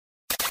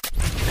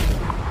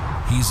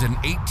He's an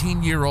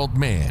 18-year-old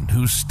man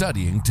who's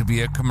studying to be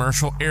a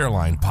commercial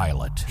airline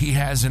pilot. He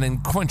has an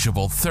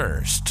unquenchable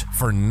thirst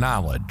for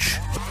knowledge.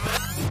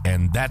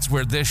 And that's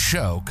where this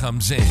show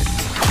comes in.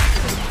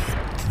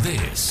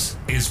 This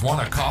is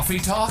Wanna Coffee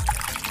Talk?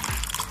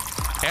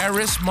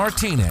 Aris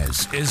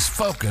Martinez is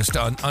focused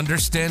on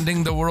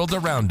understanding the world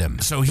around him,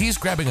 so he's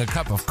grabbing a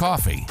cup of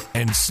coffee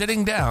and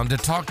sitting down to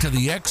talk to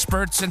the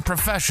experts and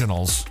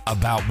professionals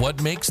about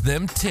what makes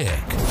them tick.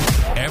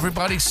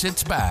 Everybody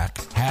sits back,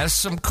 has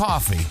some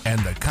coffee, and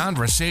the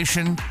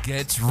conversation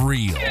gets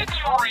real.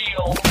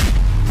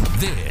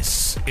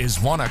 This is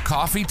Wanna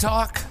Coffee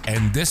Talk,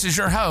 and this is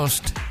your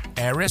host,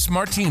 Aris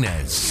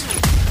Martinez.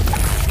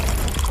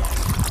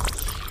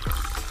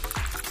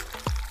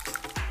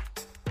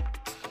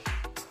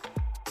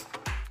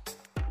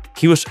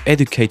 He was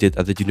educated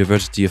at the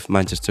University of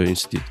Manchester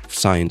Institute of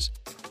Science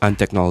and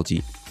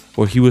Technology,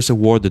 where he was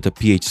awarded a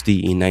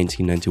PhD in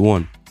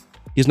 1991.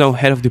 He is now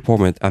head of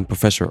department and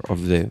professor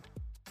of the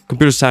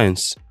computer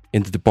science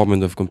in the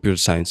Department of Computer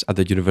Science at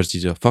the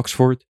University of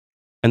Oxford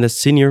and a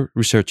senior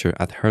researcher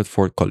at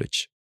Hertford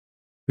College.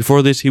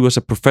 Before this, he was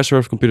a professor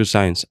of computer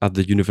science at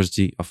the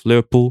University of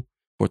Liverpool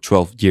for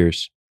 12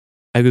 years.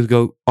 I could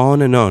go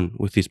on and on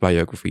with his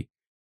biography.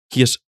 He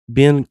has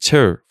been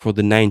chair for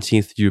the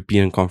 19th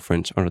European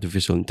Conference on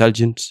Artificial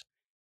Intelligence,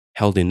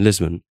 held in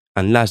Lisbon,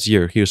 and last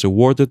year he was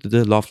awarded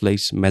the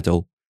Lovelace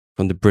Medal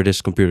from the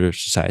British Computer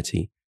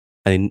Society,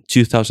 and in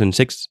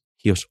 2006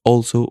 he was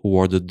also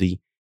awarded the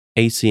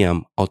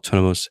ACM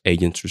Autonomous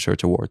Agents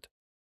Research Award.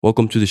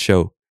 Welcome to the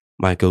show,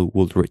 Michael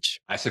Wooldridge.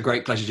 It's a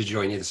great pleasure to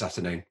join you this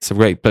afternoon. It's a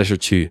great pleasure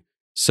too.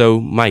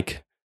 So,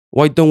 Mike,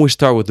 why don't we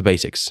start with the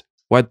basics?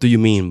 What do you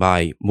mean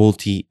by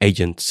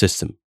multi-agent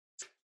system?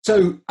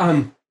 So,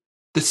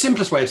 the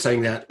simplest way of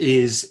saying that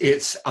is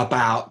it's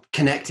about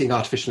connecting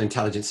artificial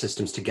intelligence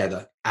systems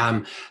together.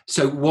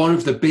 So one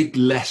of the big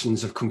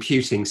lessons of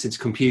computing, since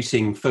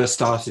computing first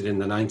started in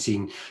the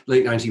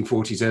late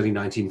 1940s, early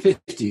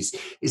 1950s,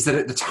 is that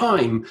at the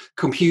time,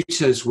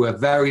 computers were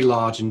very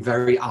large and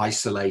very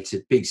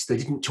isolated beasts. They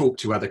didn't talk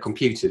to other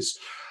computers.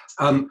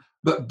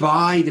 But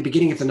by the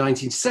beginning of the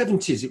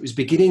 1970s, it was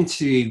beginning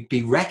to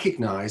be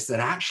recognized that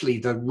actually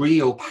the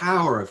real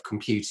power of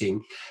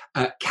computing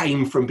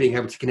came from being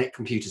able to connect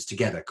computers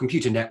together,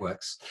 computer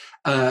networks.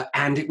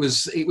 And it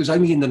was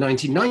only in the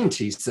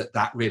 1990s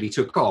that really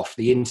took off.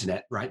 The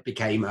internet, right,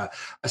 became a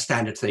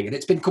standard thing. And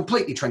it's been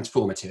completely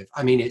transformative.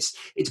 I mean,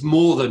 it's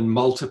more than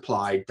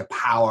multiplied the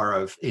power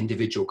of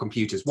individual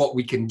computers. What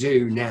we can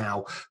do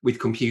now with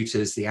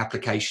computers, the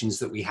applications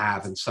that we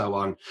have and so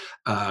on,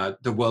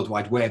 the World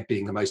Wide Web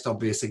being the most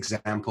obvious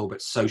example,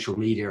 but social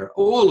media,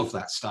 all of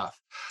that stuff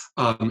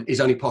is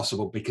only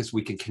possible because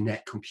we can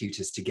connect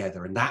computers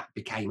together. And that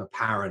became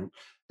apparent.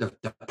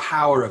 The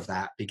power of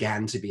that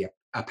began to be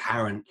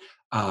apparent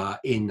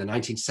in the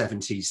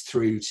 1970s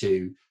through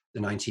to the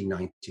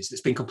 1990s.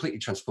 It's been completely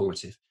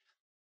transformative.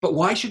 But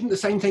why shouldn't the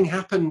same thing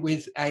happen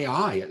with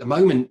AI? At the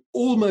moment,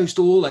 almost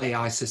all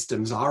AI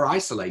systems are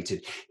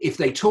isolated. If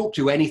they talk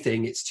to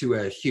anything, it's to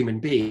a human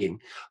being.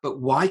 But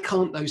why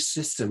can't those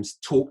systems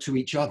talk to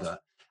each other?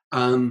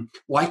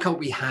 Why can't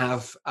we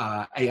have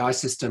AI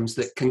systems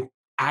that can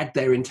add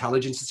their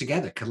intelligences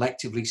together,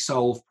 collectively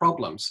solve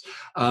problems,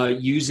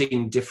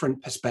 using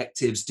different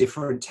perspectives,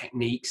 different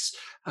techniques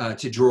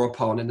to draw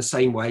upon in the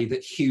same way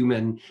that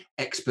human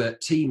expert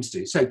teams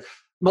do? So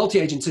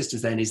multi-agent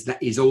systems then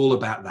is all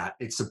about that.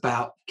 It's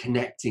about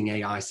connecting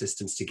AI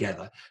systems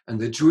together. And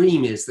the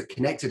dream is that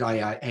connected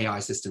AI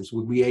systems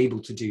will be able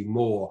to do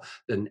more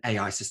than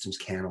AI systems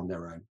can on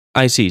their own.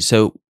 I see.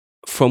 So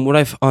from what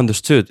I've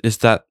understood is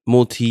that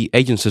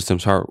multi-agent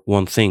systems are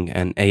one thing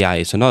and AI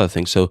is another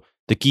thing. So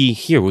the key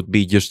here would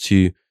be just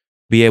to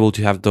be able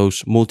to have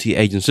those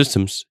multi-agent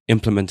systems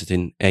implemented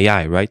in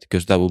AI, right?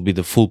 Because that will be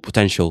the full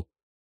potential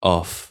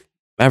of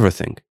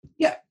everything.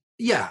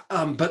 Yeah,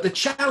 but the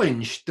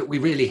challenge that we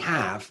really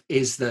have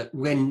is that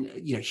when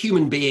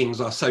human beings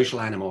are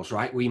social animals,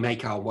 right? We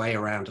make our way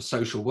around a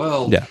social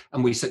world,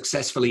 and we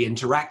successfully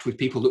interact with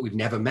people that we've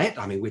never met.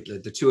 I mean, with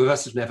the two of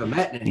us have never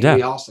met, and here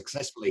we are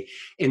successfully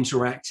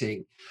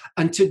interacting.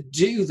 And to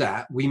do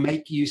that, we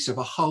make use of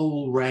a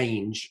whole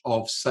range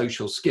of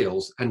social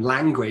skills, and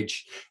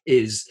language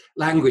is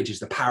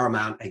the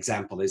paramount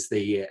example. Is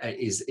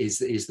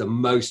the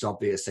most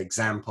obvious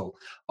example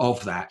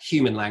of that.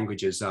 Human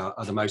languages are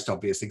the most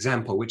obvious example,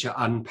 which are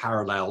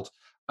unparalleled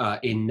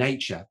in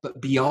nature.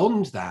 But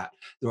beyond that,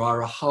 there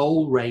are a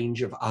whole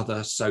range of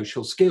other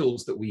social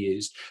skills that we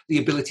use. The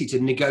ability to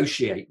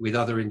negotiate with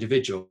other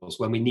individuals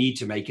when we need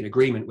to make an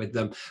agreement with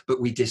them, but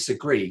we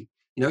disagree.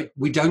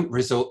 We don't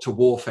resort to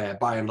warfare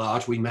by and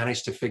large. We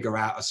manage to figure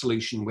out a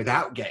solution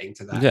without getting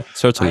to that. Yeah,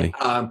 certainly.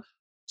 Right?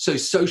 So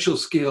social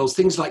skills,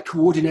 things like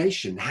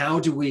coordination.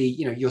 How do we,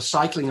 you're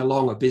cycling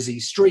along a busy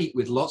street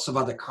with lots of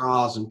other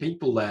cars and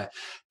people there.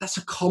 That's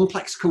a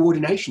complex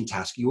coordination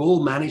task. You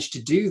all manage to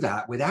do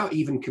that without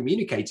even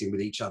communicating with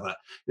each other.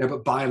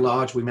 But by and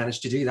large, we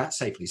manage to do that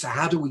safely. So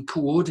how do we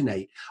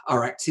coordinate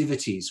our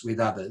activities with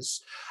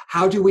others?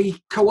 How do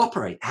we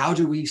cooperate? How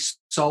do we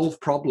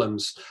solve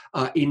problems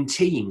in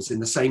teams in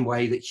the same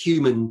way that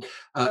human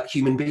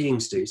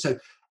beings do? So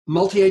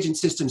multi-agent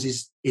systems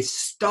is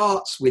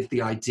starts with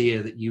the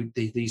idea that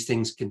these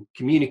things can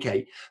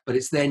communicate, but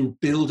it's then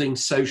building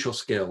social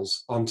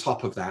skills on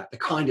top of that, the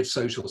kind of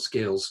social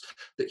skills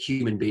that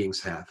human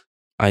beings have.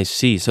 I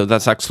see. So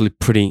that's actually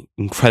pretty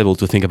incredible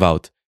to think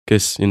about,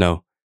 because,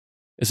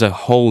 it's a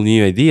whole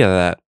new idea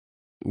that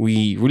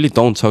we really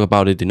don't talk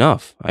about it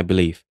enough, I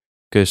believe,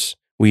 because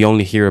we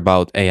only hear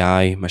about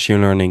AI,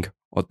 machine learning,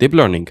 or deep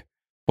learning,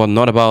 but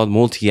not about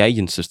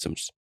multi-agent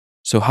systems.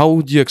 So how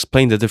would you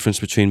explain the difference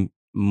between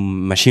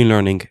machine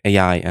learning,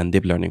 AI, and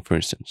deep learning, for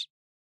instance?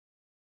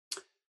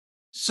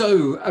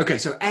 So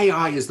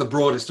AI is the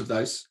broadest of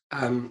those.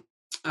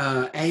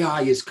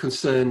 AI is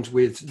concerned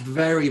with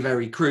very,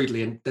 very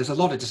crudely, and there's a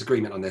lot of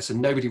disagreement on this,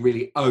 and nobody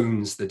really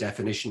owns the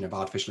definition of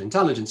artificial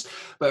intelligence.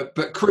 But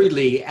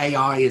crudely,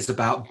 AI is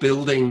about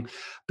building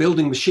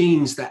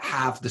machines that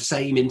have the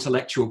same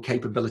intellectual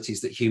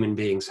capabilities that human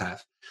beings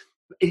have.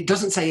 It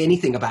doesn't say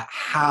anything about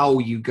how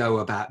you go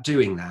about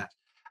doing that.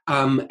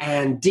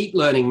 And deep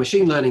learning,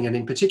 machine learning, and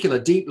in particular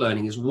deep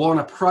learning, is one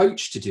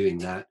approach to doing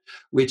that,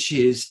 which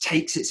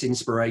takes its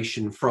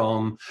inspiration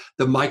from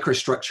the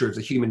microstructure of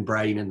the human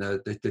brain and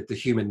the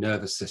human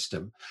nervous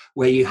system,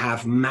 where you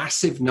have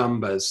massive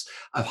numbers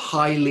of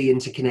highly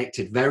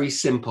interconnected, very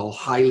simple,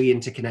 highly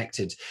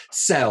interconnected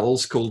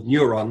cells called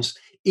neurons,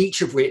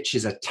 each of which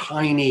is a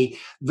tiny,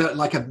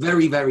 like a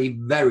very, very,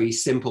 very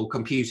simple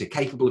computer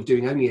capable of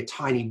doing only a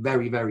tiny,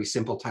 very, very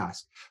simple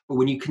task. But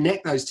when you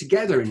connect those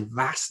together in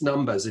vast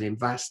numbers and in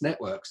vast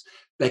networks,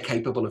 they're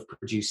capable of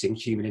producing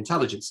human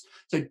intelligence.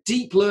 So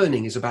deep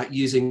learning is about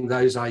using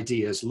those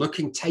ideas,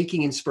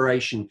 taking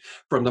inspiration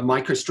from the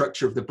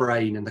microstructure of the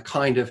brain and the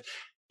kind of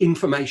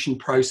information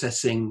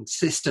processing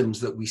systems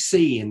that we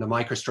see in the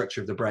microstructure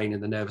of the brain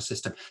and the nervous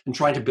system, and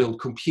trying to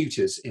build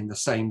computers in the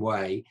same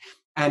way.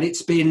 And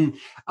it's been,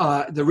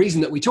 the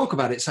reason that we talk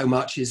about it so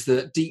much is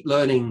that deep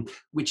learning,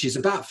 which is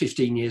about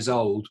 15 years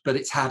old, but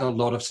it's had a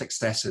lot of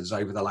successes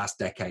over the last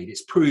decade.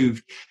 It's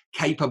proved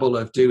capable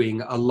of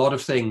doing a lot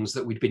of things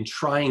that we've been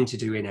trying to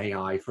do in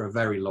AI for a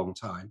very long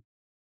time.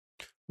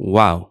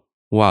 Wow.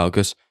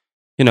 Because,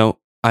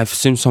 I've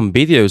seen some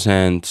videos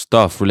and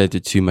stuff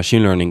related to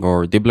machine learning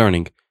or deep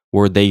learning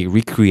where they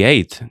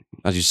recreate,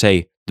 as you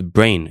say, the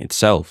brain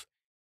itself.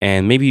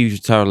 And maybe you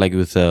start like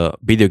with a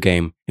video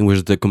game in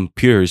which the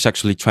computer is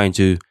actually trying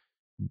to,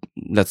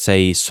 let's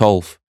say,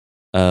 solve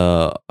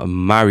a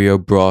Mario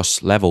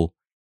Bros level,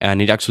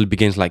 and it actually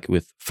begins like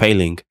with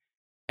failing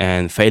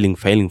and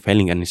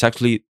failing, and it's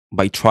actually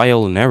by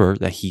trial and error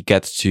that he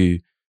gets to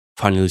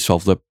finally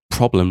solve the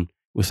problem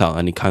without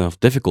any kind of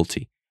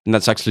difficulty. And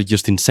that's actually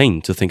just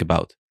insane to think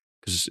about,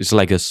 because it's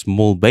like a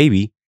small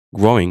baby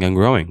growing and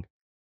growing,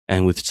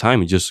 and with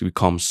time it just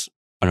becomes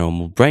a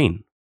normal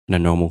brain and a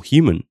normal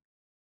human.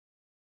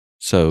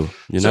 So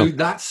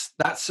that's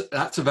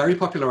a very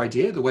popular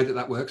idea, the way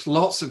that works.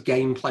 Lots of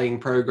game playing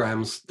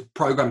programs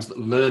that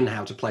learn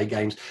how to play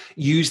games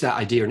use that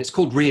idea, and it's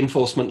called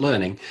reinforcement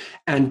learning.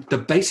 And the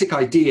basic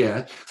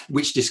idea,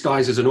 which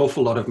disguises an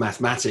awful lot of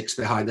mathematics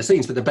behind the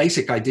scenes, but the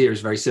basic idea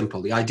is very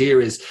simple. The idea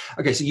is,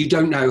 okay, so you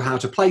don't know how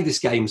to play this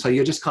game, so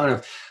you're just kind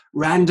of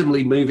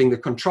randomly moving the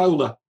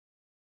controller,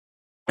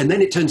 and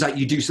then it turns out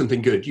you do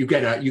something good. You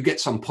get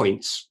some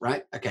points,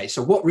 right? Okay,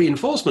 so what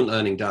reinforcement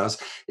learning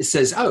does is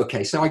says, oh,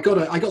 okay, so I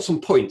got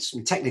some points,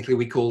 and technically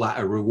we call that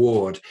a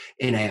reward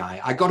in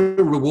AI. I got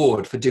a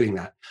reward for doing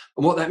that.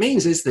 And what that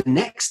means is the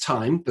next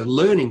time, the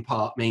learning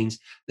part means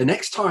the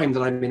next time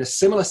that I'm in a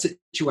similar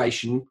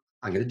situation,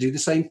 I'm going to do the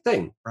same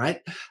thing,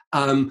 right?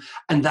 And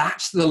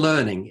that's the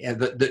learning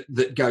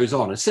that goes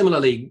on. And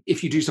similarly,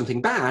 if you do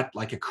something bad,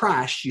 like a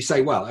crash, you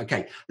say, well,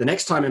 okay, the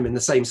next time I'm in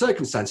the same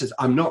circumstances,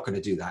 I'm not going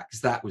to do that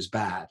because that was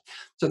bad.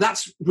 So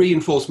that's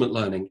reinforcement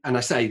learning. And I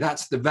say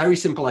that's the very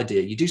simple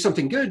idea. You do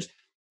something good,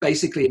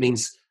 basically it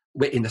means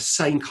in the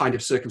same kind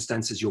of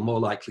circumstances, you're more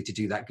likely to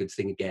do that good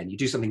thing again. You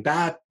do something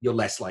bad, you're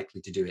less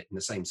likely to do it in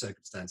the same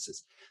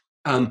circumstances.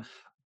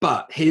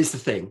 But here's the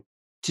thing.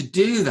 To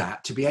do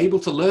that, to be able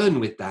to learn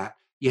with that,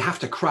 you have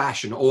to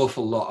crash an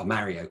awful lot of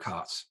Mario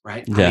Karts,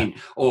 right? Yeah. I mean,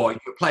 or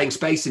you're playing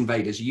Space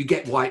Invaders, you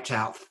get wiped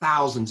out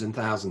thousands and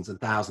thousands and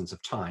thousands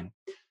of times.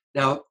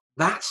 Now,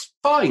 that's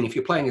fine if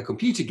you're playing a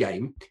computer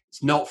game.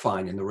 It's not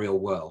fine in the real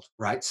world,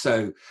 right?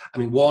 So, I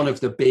mean, one of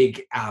the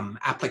big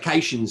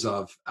applications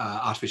of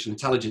artificial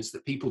intelligence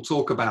that people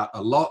talk about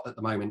a lot at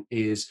the moment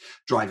is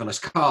driverless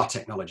car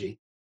technology.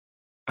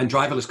 And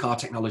driverless car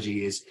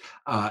technology is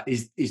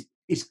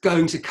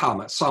going to come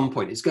at some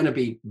point. It's going to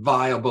be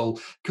viable,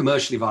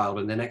 commercially viable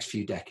in the next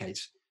few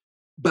decades.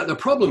 But the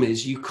problem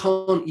is you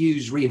can't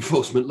use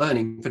reinforcement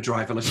learning for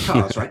driverless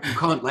cars, right? You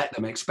can't let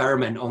them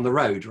experiment on the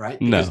road, right?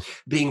 Because No.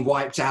 being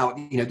wiped out,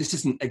 this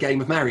isn't a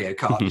game of Mario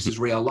Kart, this is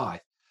real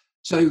life.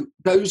 So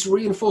those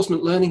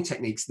reinforcement learning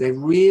techniques, they're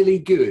really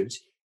good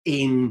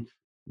in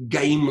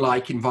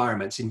game-like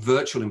environments, in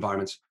virtual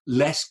environments,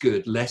 less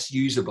good, less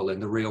usable in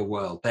the real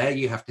world. There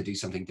you have to do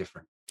something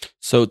different.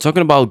 So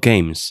talking about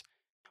games,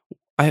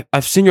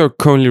 I've seen you're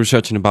currently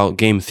researching about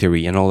game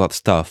theory and all that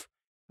stuff,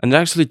 and it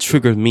actually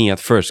triggered me at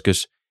first,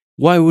 because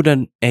why would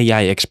an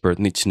AI expert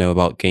need to know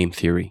about game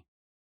theory?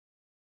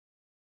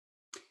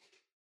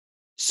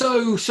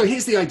 So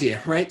here's the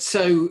idea, right?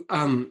 So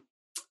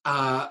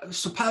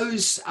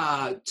suppose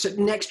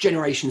next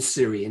generation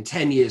Siri in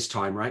 10 years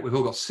time, right? We've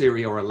all got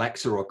Siri or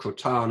Alexa or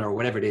Cortana or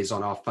whatever it is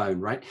on our phone,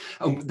 right?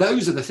 And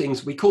those are the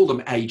things, we call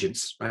them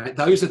agents, right?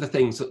 Those are the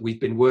things that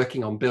we've been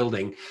working on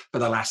building for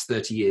the last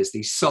 30 years,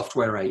 these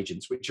software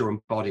agents, which are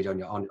embodied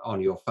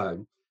on your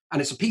phone.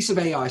 And it's a piece of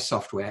AI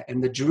software.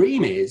 And the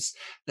dream is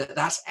that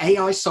that's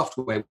AI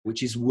software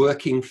which is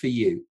working for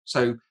you.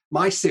 So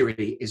my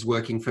Siri is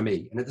working for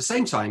me. And at the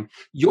same time,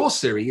 your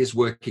Siri is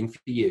working for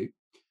you.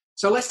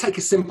 So let's take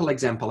a simple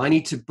example. I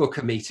need to book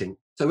a meeting.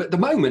 So at the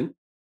moment,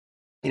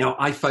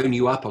 I phone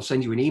you up, I'll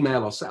send you an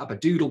email, I'll set up a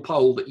doodle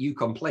poll that you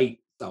complete,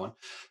 so on.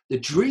 The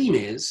dream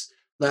is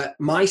that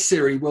my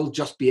Siri will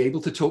just be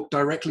able to talk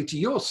directly to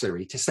your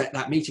Siri to set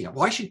that meeting up.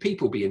 Why should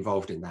people be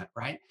involved in that,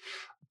 right?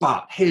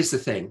 But here's the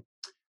thing.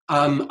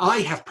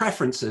 I have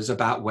preferences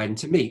about when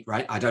to meet,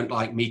 right? I don't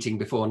like meeting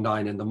before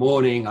 9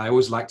 a.m. I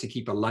always like to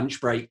keep a lunch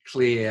break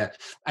clear,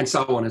 and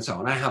so on and so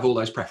on. I have all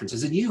those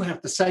preferences, and you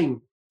have the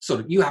same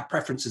you have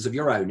preferences of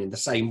your own in the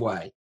same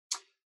way.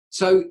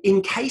 So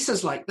in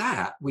cases like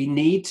that, we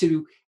need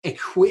to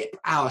equip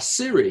our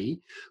Siri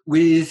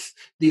with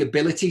the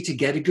ability to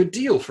get a good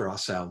deal for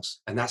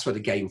ourselves. And that's where the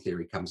game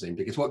theory comes in,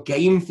 because what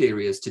game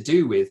theory is to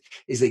do with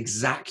is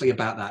exactly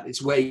about that.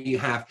 It's where you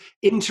have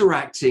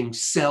interacting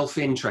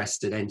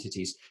self-interested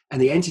entities. And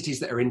the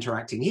entities that are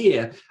interacting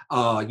here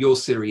are your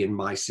Siri and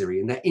my Siri.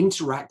 And they're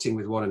interacting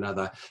with one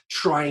another,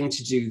 trying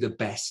to do the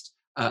best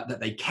that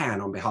they can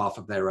on behalf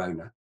of their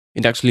owner.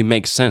 It actually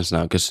makes sense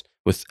now, because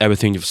with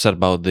everything you've said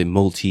about the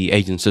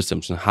multi-agent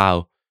systems and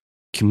how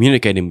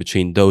communicating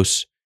between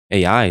those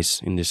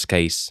AIs, in this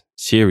case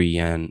Siri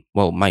and,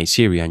 well, my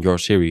Siri and your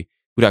Siri,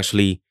 would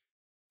actually,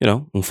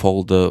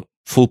 unfold the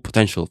full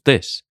potential of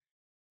this.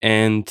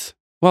 And,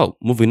 well,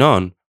 moving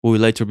on, we will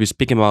later be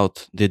speaking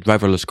about the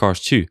driverless cars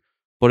too.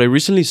 But I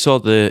recently saw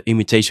The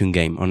Imitation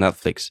Game on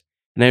Netflix,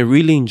 and I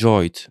really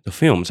enjoyed the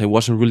films. I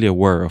wasn't really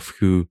aware of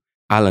who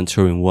Alan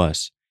Turing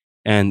was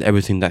and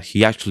everything that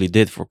he actually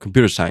did for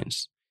computer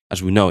science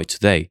as we know it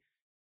today.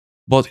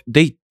 But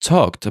they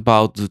talked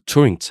about the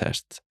Turing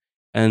test,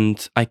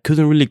 and I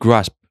couldn't really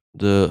grasp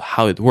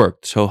how it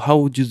worked. So how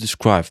would you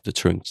describe the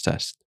Turing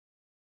test?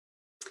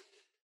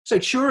 So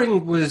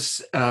Turing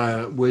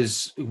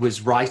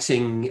was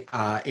writing in,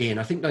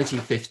 I think,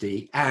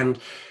 1950, and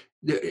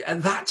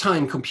at that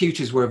time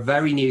computers were a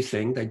very new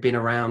thing. They'd been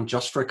around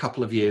just for a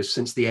couple of years,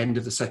 since the end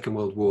of the Second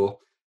World War.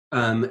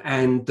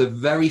 And the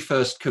very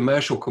first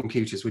commercial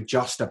computers were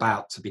just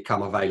about to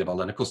become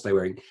available. And of course, they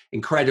were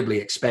incredibly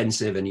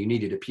expensive, and you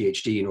needed a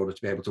PhD in order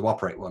to be able to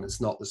operate one.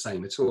 It's not the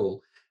same at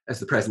all as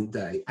the present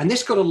day. And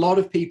this got a lot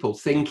of people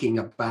thinking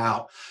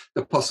about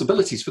the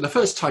possibilities, for the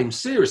first time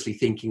seriously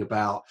thinking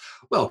about,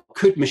 well,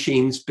 could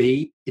machines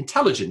be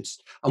intelligent?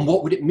 And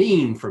what would it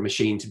mean for a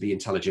machine to be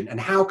intelligent? And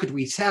how could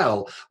we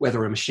tell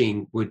whether a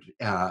machine would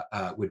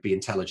be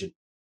intelligent?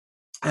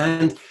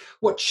 And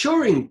what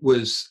Turing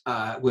was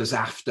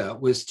after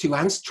was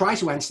to try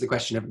to answer the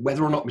question of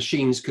whether or not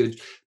machines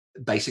could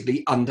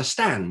basically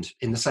understand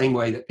in the same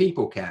way that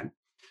people can.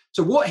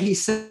 So what he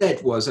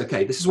said was,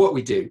 okay, this is what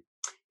we do.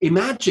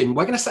 Imagine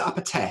we're going to set up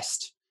a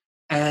test.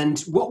 And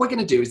what we're going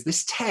to do is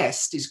this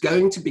test is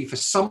going to be for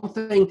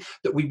something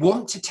that we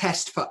want to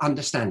test for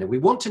understanding. We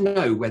want to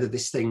know whether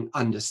this thing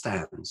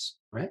understands,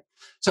 right?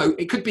 So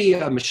it could be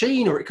a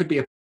machine or it could be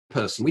a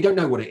person. We don't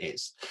know what it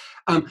is.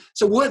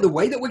 So the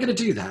way that we're going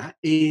to do that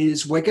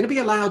is we're going to be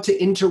allowed to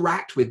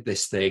interact with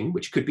this thing,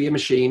 which could be a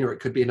machine or it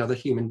could be another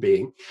human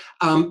being.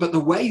 But the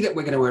way that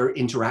we're going to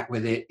interact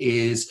with it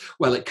is,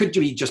 well, it could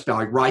be just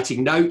by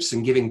writing notes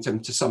and giving them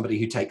to somebody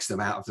who takes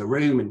them out of the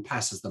room and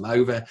passes them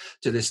over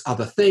to this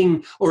other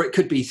thing, or it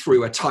could be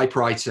through a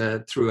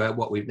typewriter, through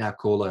what we now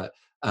call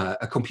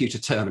a computer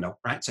terminal,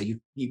 right? So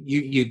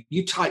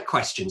you type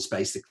questions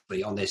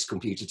basically on this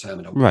computer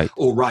terminal, right,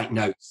 or write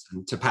notes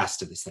to pass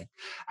to this thing.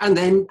 And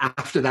then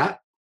after that,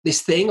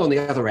 this thing on the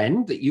other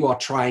end that you are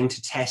trying to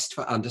test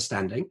for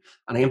understanding,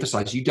 and I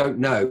emphasize, you don't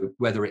know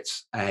whether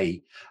it's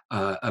a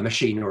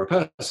machine or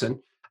a person,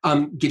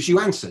 gives you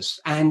answers.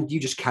 And you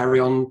just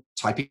carry on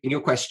typing your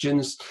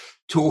questions,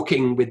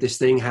 talking with this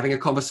thing, having a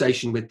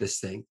conversation with this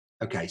thing.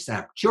 Okay,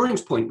 so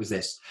Turing's point was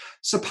this.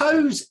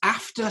 Suppose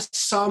after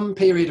some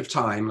period of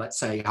time, let's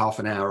say half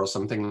an hour or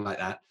something like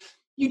that,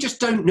 you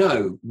just don't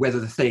know whether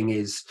the thing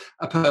is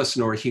a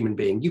person or a human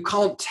being. You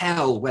can't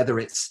tell whether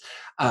it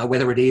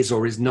is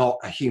or is not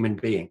a human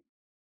being.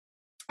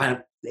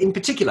 And in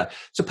particular,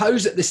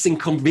 suppose that this thing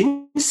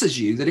convinces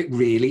you that it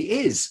really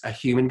is a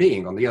human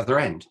being on the other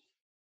end,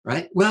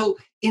 right? Well,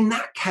 in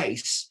that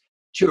case,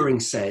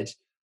 Turing said,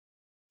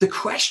 the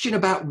question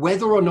about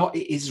whether or not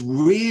it is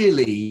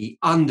really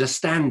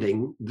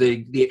understanding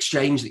the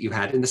exchange that you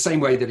had in the same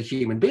way that a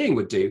human being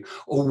would do,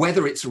 or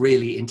whether it's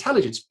really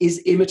intelligence, is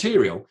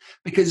immaterial,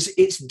 because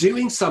it's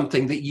doing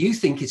something that you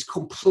think is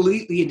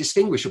completely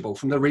indistinguishable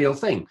from the real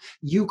thing.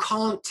 You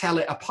can't tell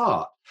it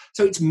apart.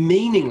 So it's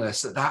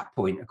meaningless at that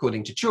point,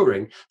 according to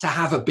Turing, to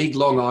have a big,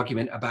 long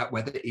argument about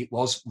whether it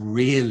was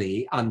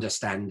really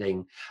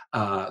understanding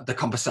the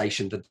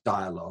conversation, the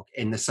dialogue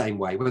in the same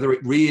way, whether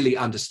it really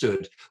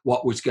understood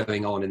what was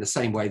going on in the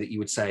same way that you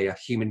would say a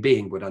human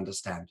being would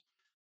understand.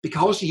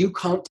 Because you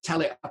can't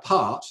tell it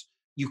apart,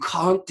 you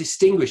can't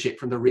distinguish it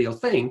from the real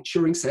thing,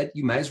 Turing said,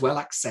 you may as well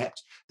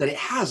accept that it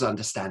has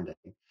understanding,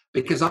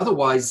 because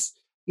otherwise,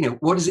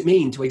 what does it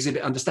mean to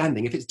exhibit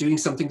understanding if it's doing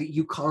something that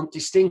you can't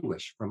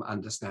distinguish from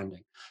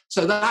understanding?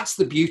 So that's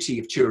the beauty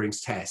of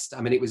Turing's test.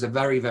 I mean, it was a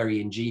very, very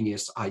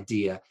ingenious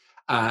idea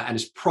and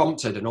has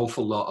prompted an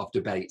awful lot of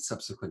debate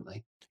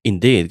subsequently.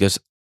 Indeed, because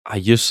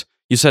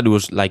you said it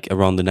was like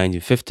around the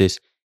 1950s,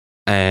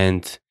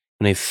 and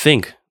I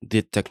think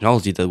the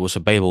technology that was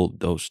available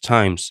those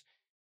times,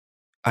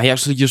 I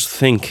actually just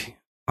think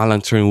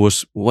Alan Turing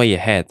was way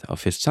ahead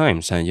of his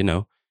times,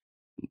 and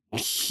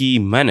he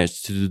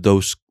managed to do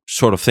those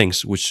sort of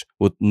things which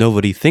would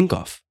nobody think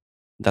of.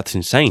 That's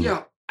insane.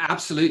 Yeah,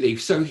 absolutely.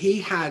 So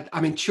he had,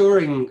 I mean,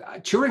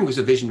 Turing was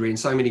a visionary in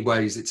so many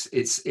ways.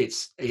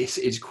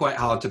 It's quite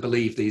hard to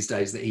believe these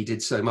days that he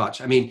did so much.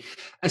 I mean,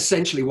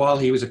 essentially, while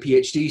he was a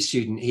PhD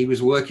student, he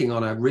was working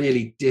on a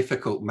really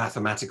difficult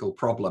mathematical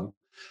problem.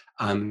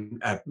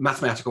 A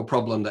mathematical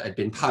problem that had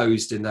been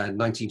posed in the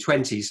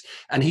 1920s,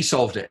 and he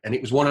solved it. And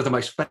it was one of the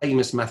most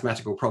famous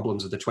mathematical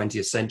problems of the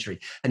 20th century.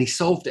 And he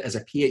solved it as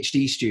a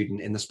PhD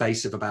student in the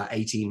space of about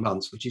 18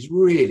 months, which is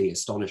really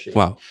astonishing.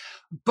 Wow.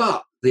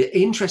 But the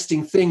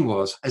interesting thing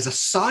was, as a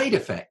side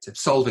effect of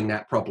solving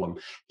that problem,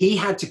 he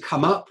had to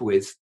come up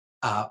with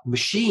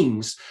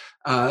machines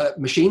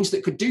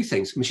that could do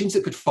things, machines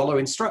that could follow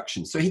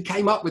instructions. So he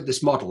came up with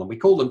this model, and we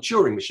call them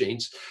Turing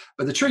machines.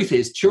 But the truth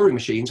is, Turing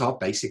machines are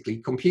basically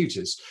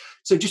computers.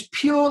 So just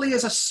purely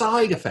as a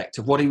side effect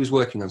of what he was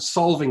working on,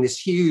 solving this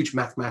huge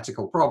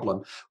mathematical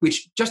problem,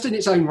 which just in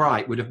its own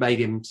right would have made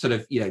him sort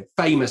of,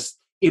 famous,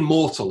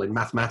 immortal in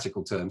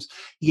mathematical terms,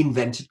 he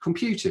invented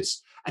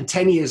computers. And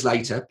 10 years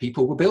later,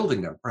 people were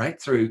building them, right?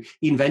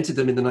 He invented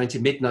them in the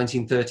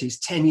mid-1930s.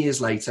 10 years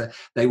later,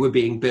 they were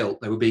being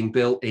built. They were being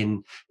built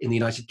in the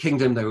United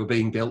Kingdom. They were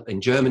being built in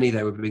Germany.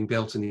 They were being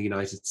built in the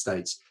United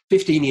States.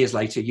 15 years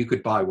later, you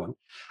could buy one.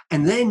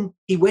 And then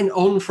he went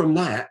on from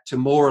that to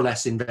more or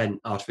less invent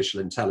artificial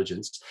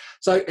intelligence.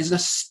 So it's an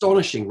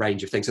astonishing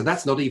range of things. And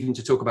that's not even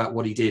to talk about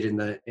what he did in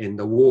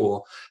the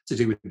war to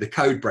do with the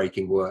code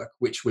breaking work,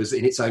 which was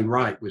in its own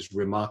right was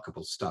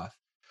remarkable stuff.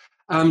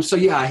 So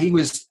yeah, he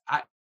was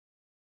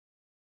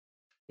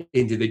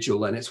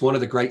individual, and it's one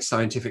of the great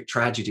scientific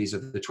tragedies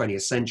of the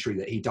 20th century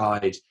that he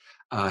died.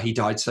 He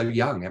died so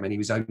young. I mean, he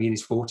was only in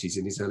his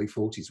early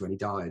 40s when he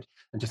died.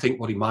 And to think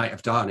what he might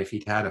have done if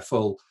he'd had a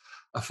full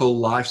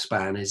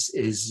lifespan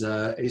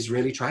is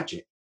really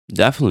tragic.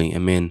 Definitely. I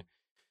mean,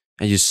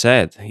 as you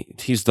said,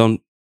 he's done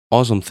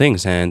awesome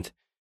things, and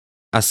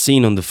as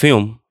seen on the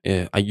film,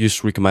 I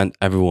just recommend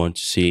everyone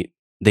to see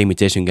The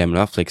Imitation Game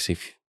on Netflix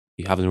if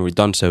you haven't already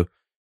done so.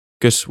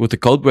 Because with the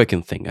code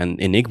breaking thing and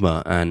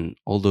Enigma and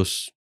all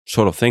those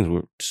sort of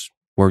things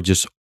were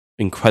just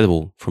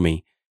incredible for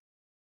me.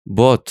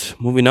 But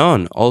moving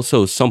on,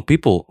 also some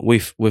people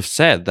we've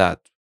said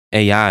that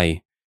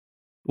AI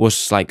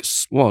was like,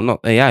 well, not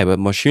AI, but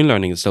machine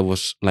learning itself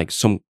was like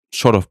some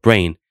sort of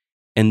brain,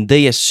 and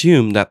they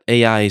assume that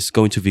AI is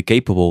going to be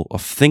capable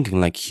of thinking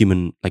like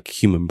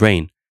human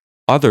brain.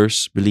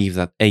 Others believe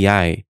that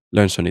AI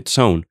learns on its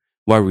own,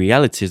 while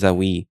reality is that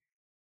we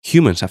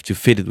humans have to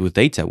feed it with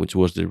data, which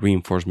was the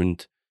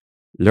reinforcement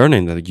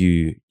learning that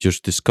you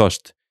just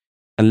discussed.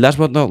 And last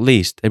but not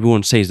least,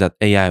 everyone says that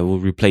AI will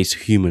replace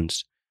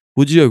humans.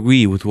 Would you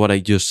agree with what I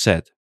just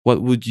said?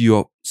 What would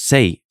you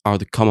say are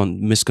the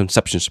common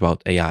misconceptions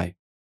about AI?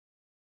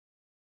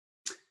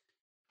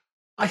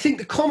 I think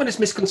the commonest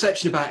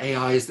misconception about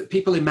AI is that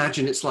people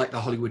imagine it's like the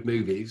Hollywood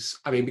movies.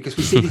 I mean, because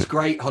we see these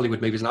great Hollywood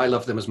movies, and I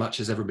love them as much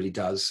as everybody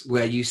does,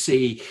 where you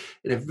see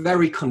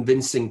very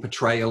convincing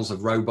portrayals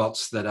of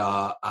robots that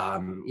are,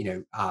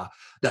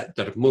 that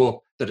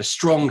are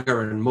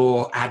stronger and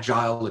more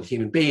agile than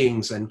human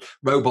beings, and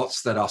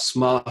robots that are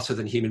smarter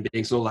than human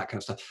beings, and all that kind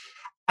of stuff.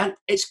 And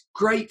it's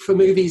great for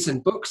movies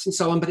and books and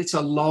so on, but it's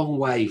a long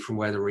way from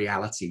where the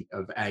reality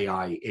of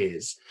AI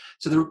is.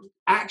 So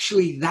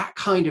that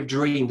kind of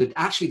dream, that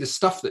actually the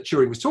stuff that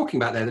Turing was talking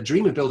about there, the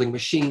dream of building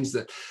machines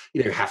that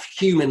have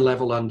human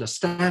level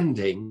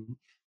understanding,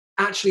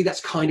 actually that's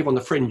kind of on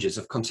the fringes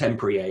of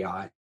contemporary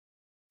AI.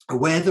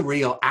 where the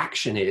real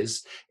action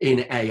is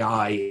in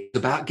AI is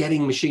about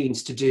getting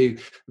machines to do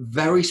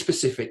very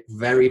specific,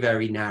 very,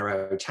 very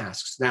narrow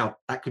tasks. Now,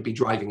 that could be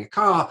driving a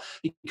car,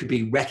 it could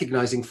be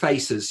recognizing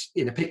faces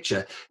in a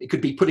picture, it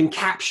could be putting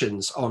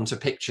captions onto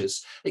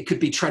pictures, it could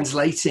be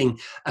translating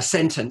a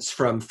sentence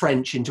from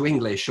French into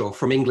English or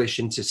from English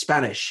into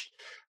Spanish,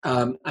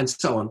 and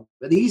so on.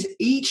 But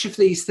each of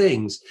these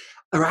things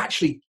are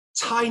actually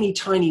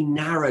tiny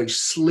narrow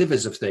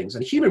slivers of things,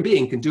 and a human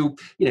being can do,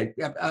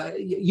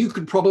 you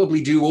could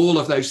probably do all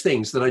of those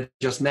things that I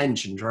just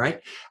mentioned, right?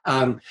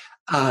 And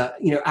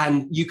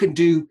you can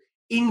do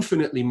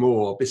infinitely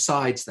more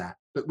besides that.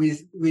 But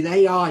with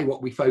AI,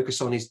 what we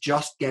focus on is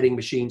just getting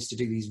machines to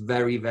do these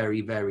very,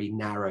 very, very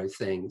narrow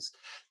things.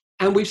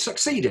 And we've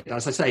succeeded.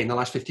 As I say, in the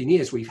last 15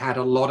 years, we've had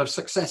a lot of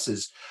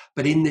successes,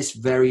 but in this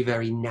very,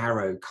 very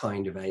narrow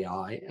kind of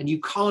AI. And you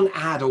can't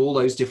add all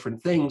those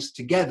different things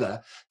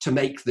together to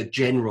make the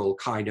general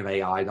kind of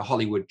AI, the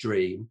Hollywood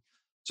dream.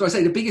 So I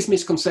say the biggest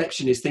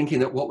misconception is thinking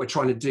that what we're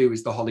trying to do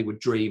is the Hollywood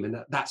dream, and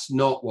that's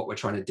not what we're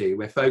trying to do.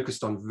 We're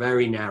focused on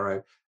very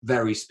narrow,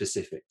 very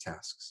specific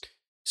tasks.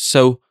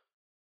 So,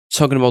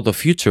 talking about the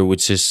future,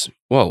 which is,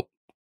 well,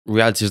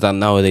 reality is that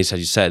nowadays, as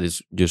you said,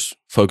 is just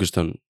focused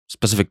on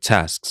specific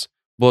tasks.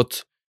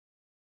 But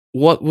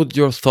what would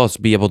your thoughts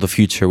be about the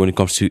future when it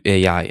comes to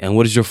AI? And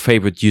what is your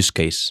favorite use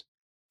case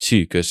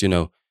too? Because,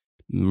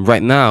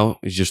 right now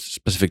it's just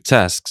specific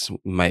tasks. It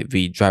might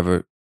be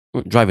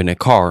driving a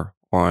car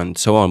and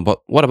so on. But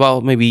what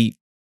about maybe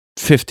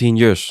 15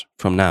 years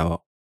from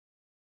now?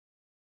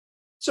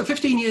 So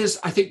 15 years,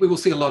 I think we will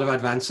see a lot of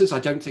advances.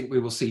 I don't think we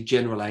will see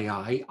general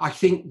AI. I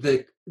think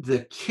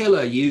the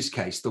killer use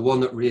case, the one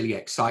that really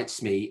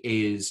excites me,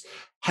 is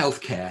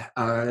healthcare.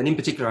 And in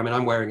particular,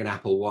 I'm wearing an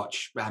Apple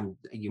Watch.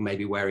 You may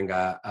be wearing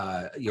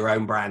your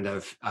own brand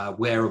of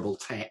wearable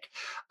tech.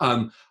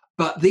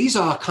 But these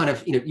are kind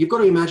of, you've got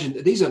to imagine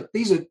that these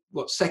are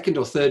what, second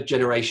or third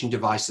generation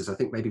devices. I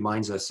think maybe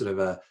mine's a sort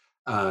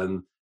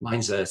of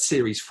mine's a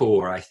Series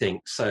 4, I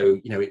think. So,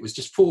 it was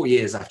just 4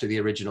 years after the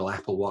original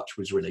Apple Watch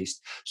was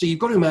released. So you've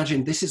got to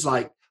imagine this is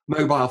like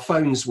mobile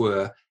phones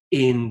were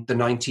in the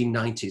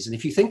 1990s. And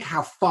if you think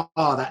how far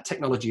that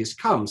technology has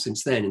come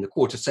since then, in the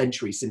quarter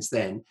century since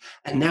then,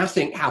 and now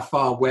think how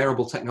far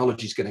wearable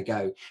technology is going to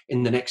go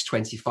in the next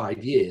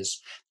 25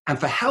 years. And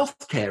for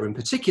healthcare in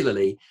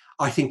particularly,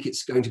 I think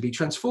it's going to be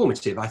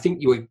transformative. I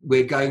think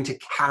we're going to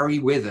carry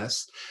with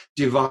us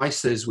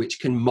devices which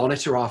can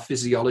monitor our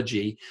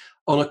physiology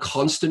on a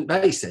constant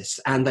basis,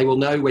 and they will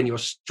know when you're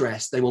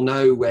stressed. They will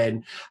know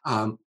when,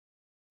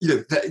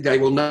 they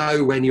will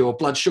know when your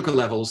blood sugar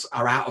levels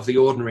are out of the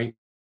ordinary.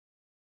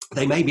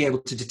 They may be able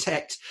to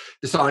detect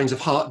the signs of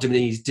heart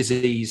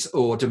disease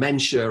or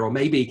dementia, or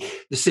maybe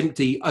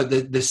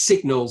the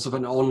signals of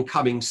an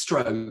oncoming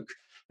stroke.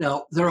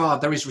 Now,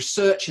 there is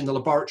research in the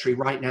laboratory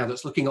right now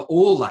that's looking at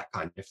all that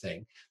kind of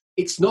thing.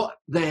 It's not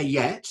there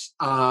yet,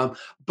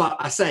 but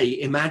I say,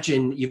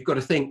 imagine you've got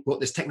to think what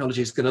this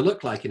technology is going to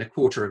look like in a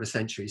quarter of a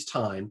century's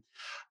time.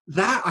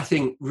 That, I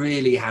think,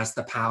 really has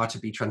the power to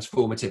be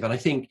transformative. And I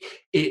think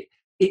it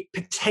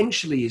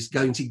potentially is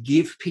going to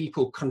give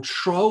people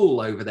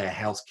control over their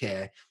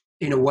healthcare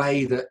in a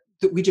way that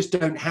we just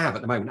don't have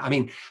at the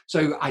moment.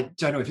 So I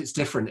don't know if it's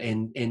different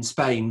in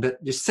Spain,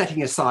 but just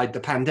setting aside the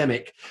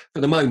pandemic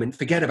for the moment,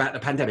 forget about the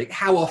pandemic.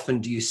 How often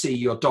do you see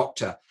your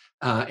doctor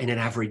in an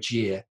average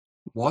year?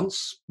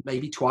 Once,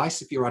 maybe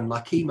twice, if you're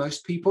unlucky.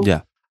 Most people,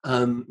 Yeah.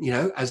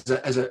 As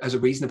a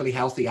reasonably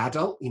healthy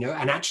adult,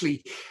 and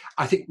actually,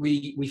 I think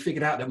we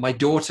figured out that my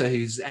daughter,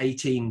 who's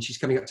 18, she's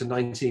coming up to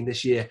 19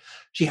 this year,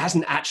 she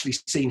hasn't actually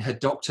seen her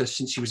doctor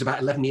since she was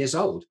about 11 years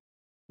old.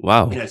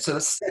 Wow. So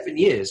that's 7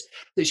 years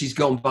that she's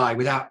gone by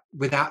without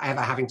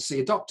ever having to see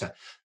a doctor.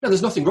 Now,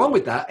 there's nothing wrong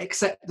with that,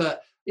 except that,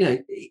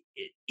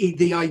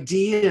 the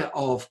idea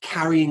of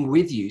carrying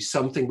with you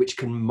something which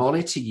can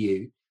monitor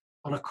you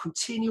on a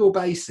continual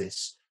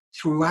basis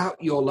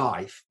throughout your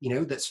life,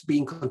 that's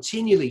being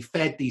continually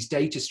fed these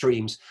data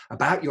streams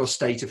about your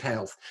state of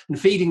health and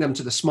feeding them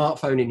to the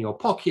smartphone in your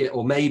pocket,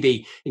 or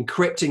maybe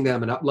encrypting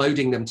them and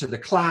uploading them to the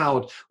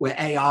cloud, where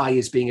AI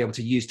is being able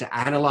to use to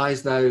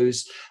analyze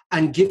those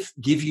and give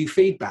you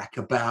feedback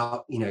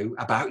about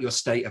your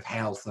state of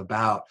health,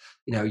 about,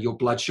 your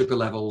blood sugar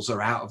levels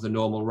are out of the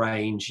normal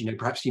range,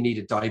 perhaps you need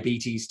a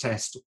diabetes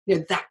test,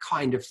 that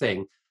kind of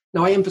thing.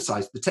 Now, I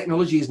emphasize the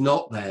technology is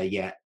not there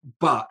yet,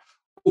 but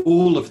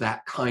all of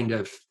that kind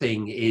of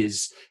thing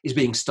is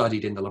being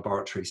studied in the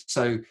laboratories.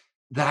 So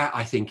that,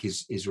 I think,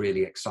 is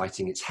really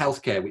exciting. It's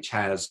healthcare which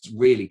has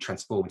really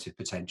transformative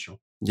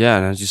potential. Yeah,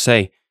 and as you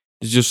say,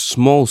 it's just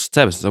small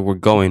steps that we're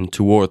going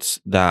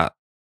towards that,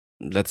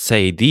 let's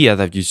say, idea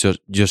that you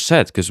just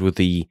said. Because with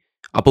the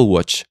Apple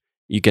Watch,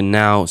 you can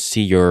now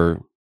see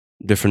your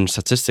different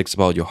statistics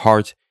about your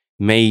heart.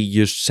 May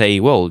just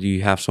say, well,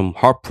 you have some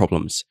heart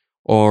problems.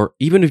 Or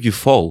even if you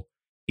fall,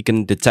 it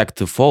can detect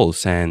the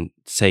falls and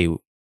say,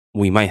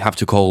 we might have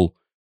to call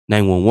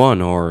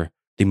 911 or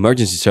the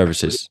emergency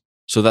services.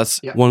 So that's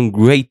one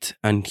great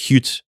and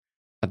huge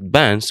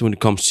advance when it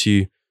comes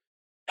to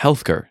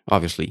healthcare,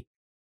 obviously.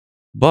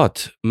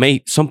 But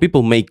some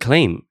people may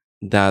claim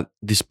that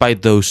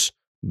despite those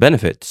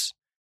benefits,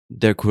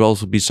 there could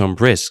also be some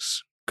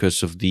risks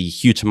because of the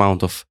huge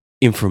amount of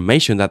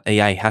information that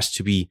AI has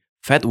to be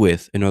fed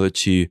with in order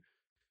to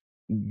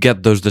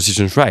get those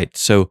decisions right.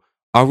 So,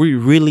 are we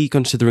really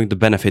considering the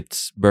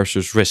benefits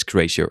versus risk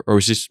ratio, or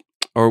is this,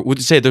 or would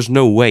you say there's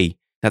no way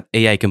that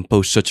AI can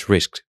pose such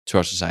risk to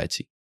our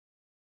society?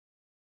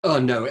 Oh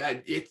no,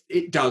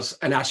 it does,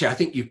 and actually, I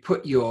think you've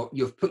put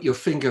your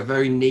finger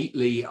very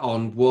neatly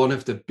on one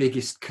of the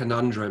biggest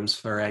conundrums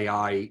for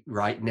AI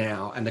right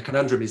now. And the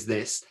conundrum is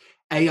this: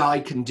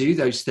 AI can do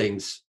those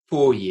things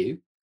for you,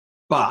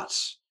 but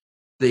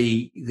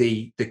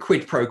the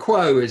quid pro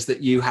quo is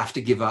that you have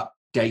to give up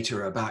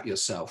data about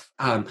yourself.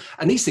 And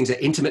these things are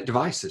intimate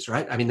devices,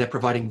 right? I mean, they're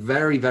providing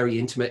very, very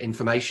intimate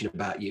information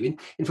about you,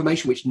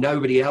 information which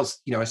nobody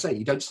else, I say,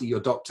 you don't see your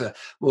doctor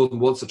more than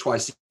once or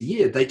twice a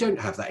year. They don't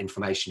have that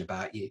information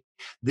about you.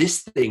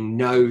 This thing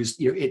knows,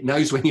 it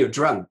knows when you're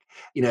drunk,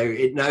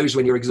 it knows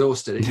when you're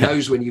exhausted. It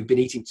knows when you've been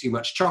eating too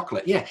much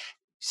chocolate. Yeah,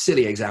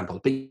 silly example,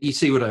 but you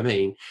see what I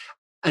mean.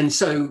 And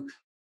so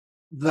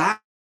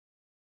that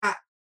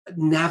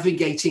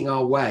navigating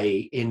our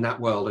way in that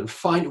world and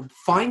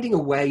finding a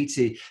way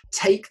to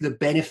take the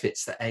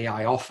benefits that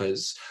AI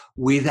offers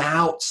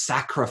without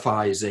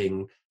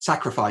sacrificing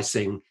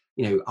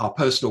our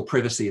personal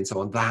privacy and so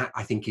on, that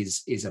I think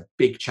is a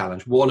big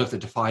challenge, one of the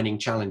defining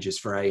challenges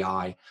for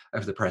AI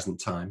of the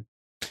present time.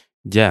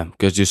 Yeah,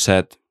 because you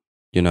said,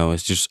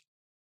 it's just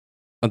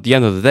at the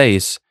end of the day,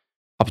 it's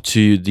up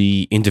to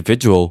the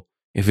individual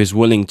if he's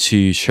willing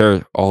to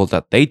share all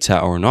that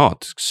data or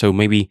not. So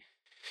maybe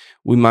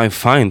we might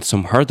find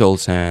some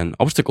hurdles and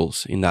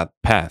obstacles in that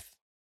path.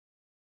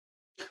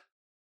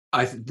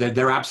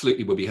 There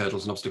absolutely will be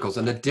hurdles and obstacles,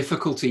 and the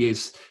difficulty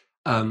is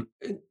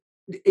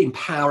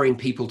empowering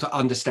people to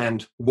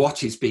understand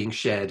what is being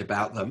shared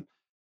about them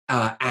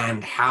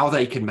and how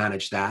they can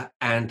manage that,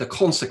 and the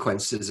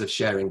consequences of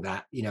sharing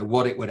that,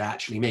 what it would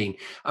actually mean.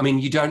 I mean,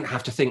 you don't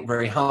have to think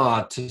very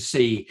hard to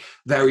see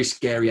very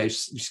scary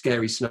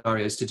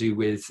scenarios to do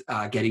with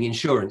getting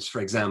insurance,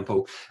 for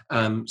example.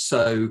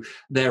 So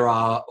there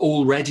are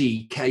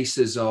already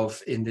cases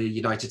in the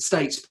United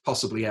States,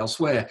 possibly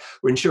elsewhere,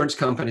 where insurance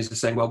companies are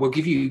saying, well, we'll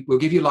give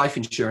you life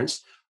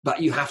insurance,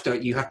 but you have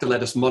to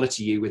let us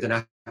monitor you with an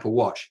Apple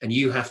Watch, and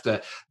you have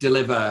to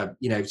deliver,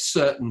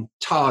 certain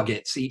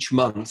targets each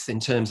month in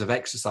terms of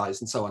exercise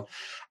and so on.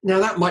 Now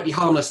that might be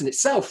harmless in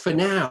itself for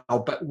now,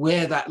 but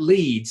where that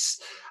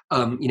leads,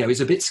 is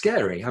a bit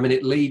scary. I mean,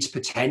 it leads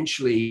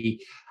potentially,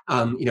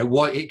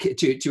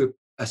 to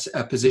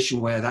a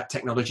position where that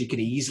technology can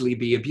easily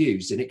be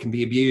abused, and it can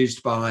be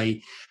abused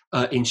by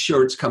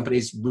insurance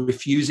companies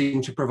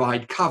refusing to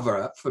provide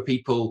cover for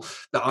people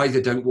that either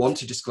don't want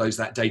to disclose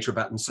that data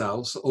about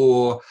themselves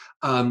or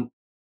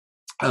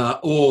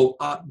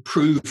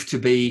prove to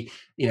be,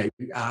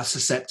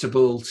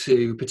 susceptible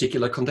to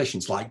particular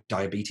conditions like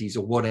diabetes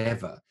or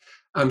whatever.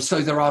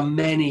 So there are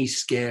many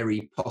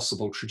scary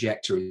possible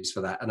trajectories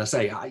for that. And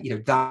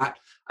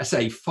I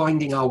say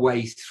finding our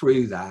way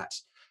through that,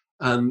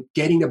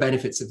 getting the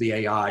benefits of the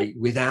AI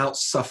without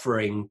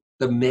suffering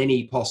the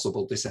many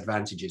possible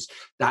disadvantages,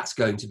 that's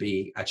going to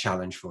be a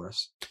challenge for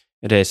us.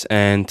 It is.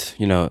 And,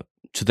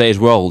 today's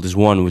world is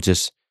one which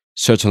is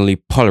certainly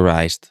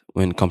polarized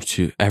when it comes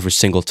to every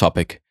single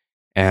topic.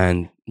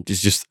 And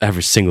it's just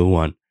every single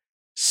one.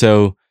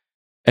 So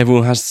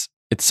everyone has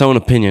its own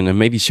opinion, and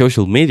maybe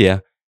social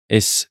media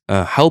is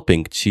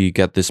helping to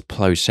get this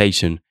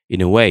polarization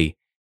in a way.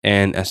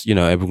 And as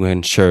everyone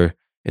can share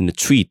in a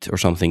tweet or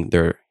something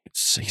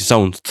his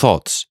own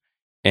thoughts,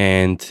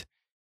 and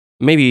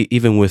maybe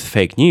even with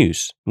fake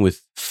news,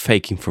 with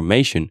fake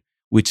information,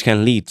 which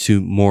can lead to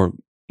more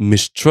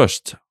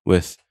mistrust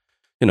with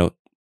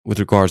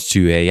regards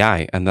to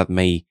AI, and that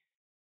may,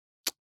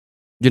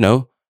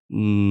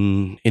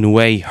 in a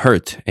way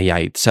hurt AI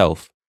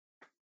itself.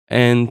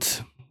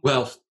 And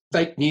well,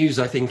 fake news,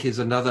 I think, is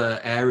another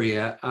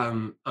area.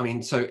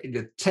 So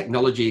the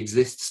technology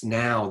exists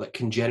now that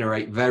can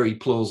generate very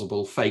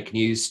plausible fake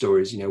news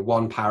stories,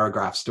 one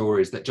paragraph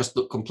stories that just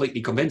look completely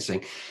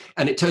convincing.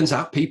 And it turns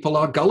out people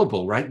are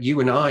gullible, right?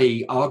 You and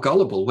I are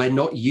gullible. We're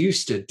not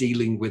used to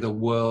dealing with a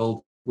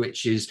world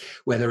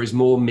where there is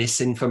more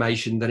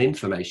misinformation than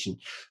information.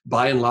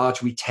 By and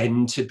large, we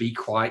tend to be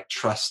quite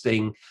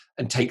trusting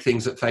and take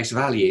things at face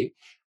value.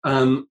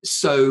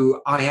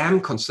 So I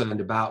am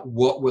concerned about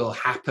what would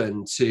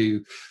happen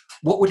to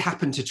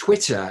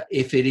Twitter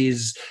if it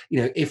is,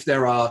 if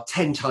there are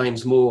 10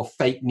 times more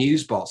fake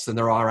news bots than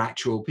there are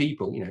actual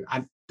people,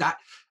 and that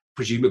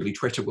presumably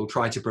Twitter will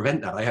try to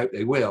prevent that. I hope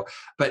they will.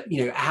 But,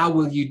 how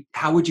would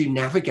you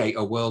navigate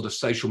a world of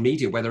social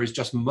media where there is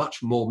just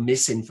much more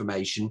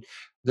misinformation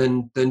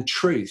than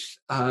truth?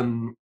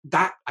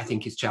 That I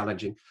think is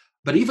challenging.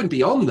 But even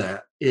beyond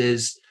that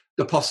is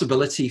the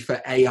possibility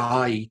for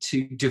AI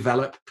to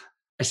develop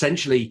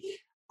essentially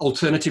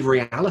alternative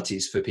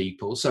realities for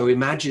people. So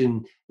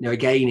imagine,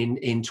 again,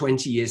 in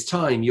 20 years'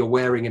 time, you're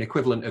wearing an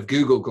equivalent of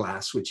Google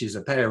Glass, which is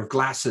a pair of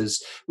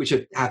glasses which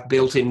have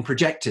built-in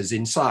projectors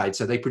inside.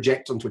 So they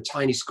project onto a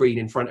tiny screen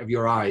in front of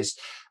your eyes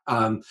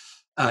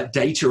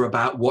data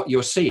about what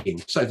you're seeing.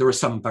 So there are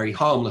some very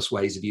harmless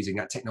ways of using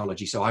that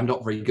technology. So I'm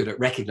not very good at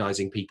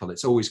recognizing people.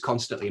 It's always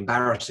constantly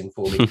embarrassing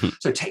for me.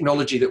 So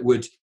technology that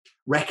would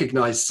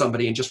recognize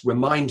somebody and just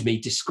remind me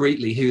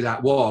discreetly who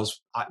that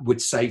was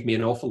would save me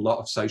an awful lot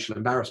of social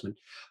embarrassment.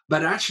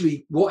 But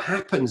actually, what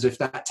happens if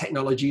that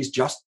technology is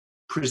just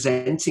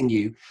presenting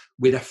you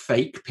with a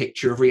fake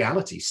picture of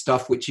reality,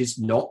 stuff which is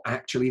not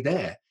actually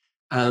there?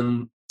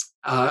 And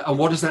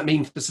what does that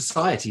mean for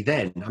society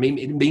then? I mean,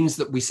 it means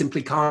that we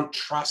simply can't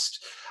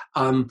trust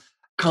what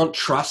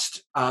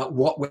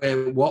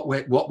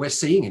we're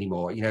seeing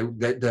anymore.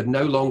 They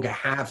no longer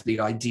have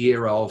the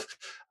idea of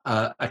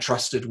a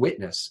trusted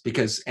witness,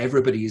 because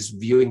everybody is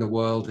viewing the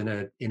world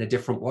in a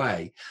different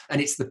way.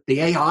 And it's the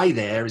AI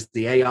there is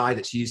the AI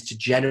that's used to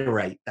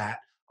generate that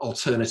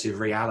alternative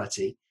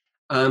reality.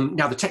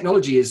 Now the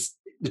technology is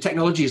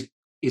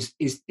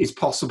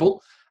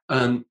possible.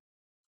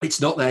 It's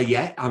not there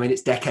yet. I mean,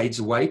 it's decades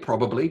away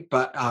probably,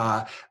 but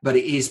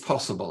it is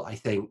possible. I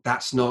think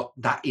that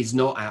is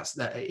not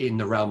in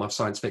the realm of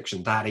science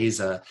fiction. That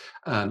is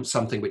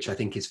something which I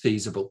think is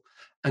feasible.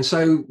 And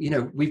so,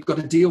 we've got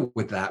to deal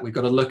with that. We've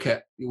got to look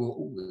at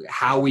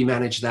how we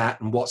manage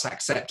that and what's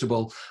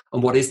acceptable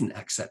and what isn't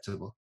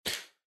acceptable.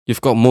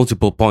 You've got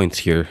multiple points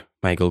here,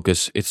 Michael,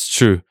 because it's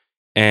true.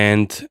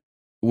 And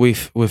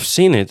we've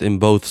seen it in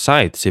both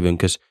sides, even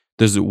because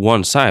there's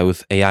one side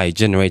with AI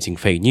generating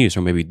fake news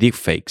or maybe deep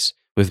fakes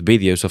with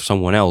videos of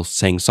someone else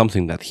saying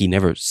something that he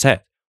never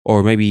said,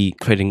 or maybe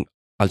creating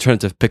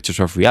alternative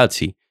pictures of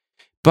reality.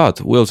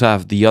 But we also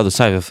have the other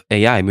side of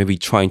AI maybe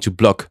trying to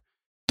block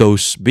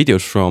those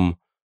videos from,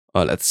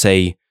 let's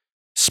say,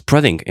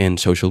 spreading in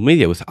social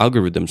media with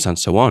algorithms and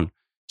so on.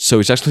 So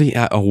it's actually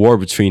a war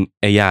between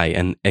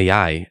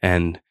AI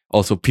and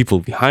also people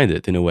behind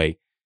it in a way.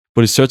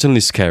 But it's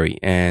certainly scary.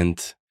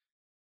 And,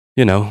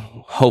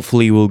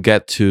 hopefully we'll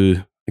get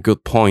to a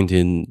good point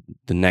in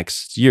the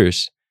next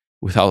years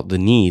without the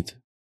need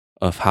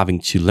of having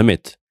to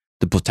limit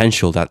the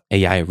potential that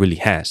AI really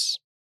has.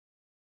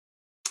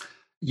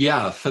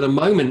 Yeah, for the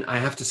moment, I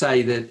have to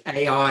say that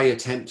AI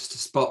attempts to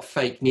spot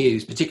fake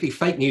news, particularly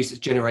fake news that's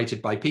generated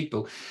by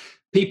people.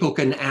 People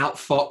can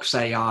outfox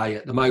AI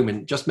at the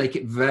moment, just make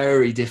it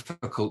very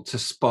difficult to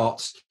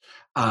spot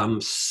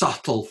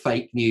subtle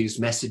fake news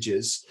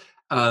messages.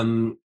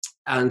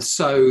 And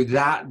so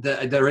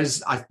there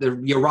is,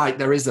 you're right,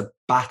 there is a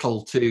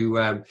battle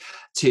for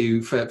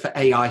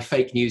AI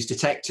fake news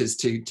detectors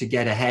to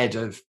get ahead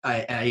of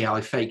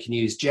AI fake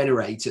news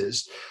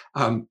generators.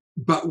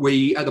 But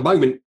at the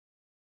moment,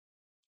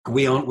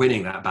 we aren't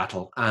winning that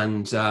battle,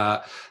 and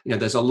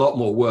there's a lot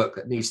more work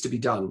that needs to be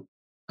done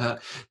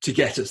to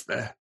get us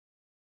there.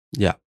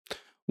 Yeah,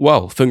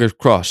 well, fingers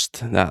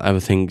crossed that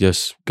everything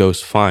just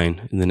goes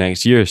fine in the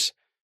next years.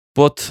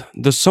 But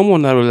there's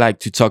someone I would like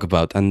to talk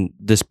about, and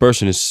this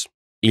person is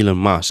Elon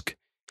Musk.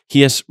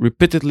 He has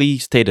repeatedly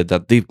stated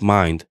that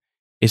DeepMind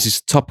is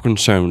his top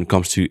concern when it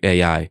comes to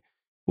AI.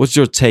 What's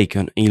your take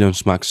on Elon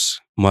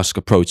Musk's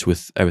approach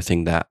with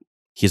everything that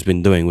he's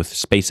been doing with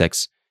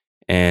SpaceX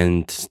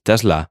and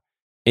Tesla?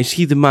 Is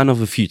he the man of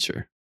the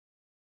future?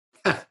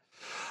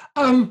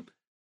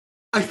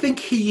 I think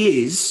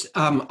he is.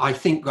 I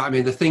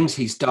mean, the things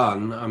he's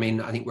done, I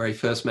think where he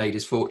first made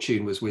his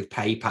fortune was with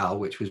PayPal,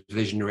 which was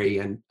visionary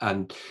and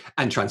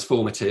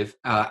transformative.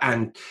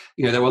 And,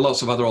 there were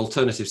lots of other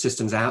alternative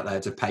systems out there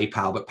to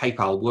PayPal, but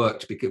PayPal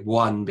worked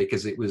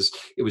because it was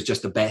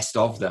just the best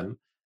of them.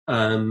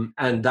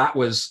 And that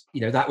was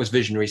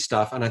visionary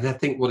stuff. And I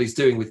think what he's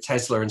doing with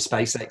Tesla and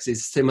SpaceX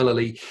is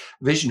similarly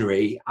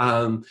visionary.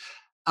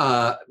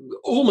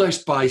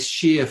 Almost by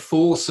sheer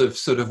force of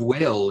sort of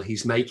will,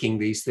 he's making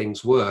these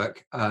things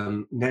work.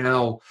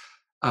 Now,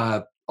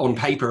 on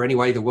paper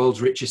anyway, the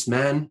world's richest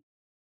man.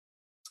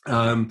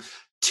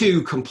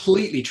 Two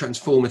completely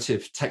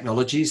transformative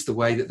technologies, the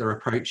way that they're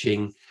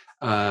approaching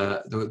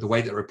the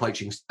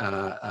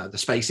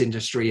space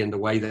industry and the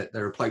way that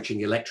they're approaching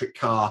the electric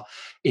car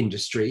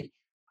industry.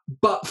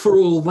 But for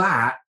all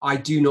that, I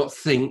do not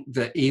think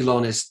that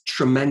Elon is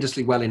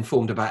tremendously well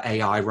informed about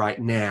AI right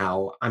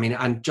now. I mean,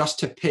 and just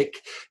to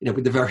pick,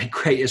 with the very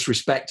greatest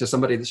respect to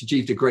somebody that's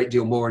achieved a great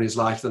deal more in his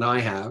life than I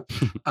have,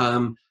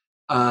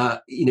 I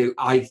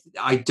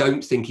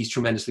don't think he's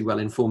tremendously well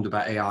informed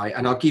about AI.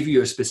 And I'll give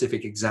you a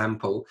specific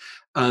example.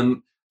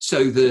 So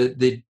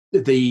the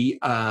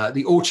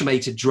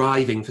automated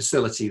driving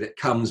facility that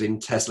comes in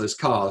Tesla's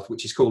cars,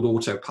 which is called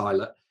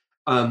Autopilot,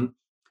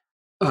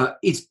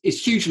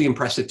 it's hugely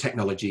impressive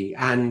technology,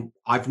 and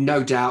I've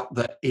no doubt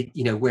that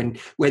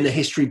when the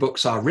history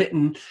books are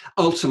written,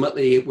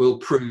 ultimately it will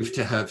prove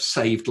to have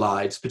saved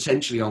lives,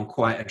 potentially on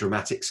quite a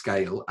dramatic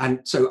scale.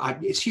 And so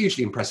it's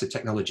hugely impressive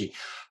technology.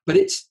 but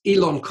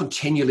Elon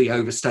continually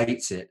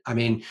overstates it. I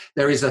mean,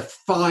 there's a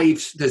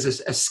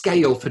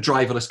scale for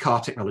driverless car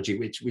technology,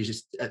 which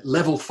is at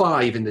level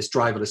 5 in this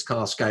driverless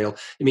car scale.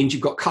 It means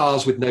you've got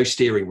cars with no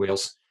steering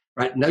wheels,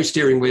 right? No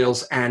steering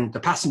wheels, and the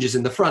passengers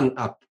in the front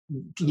are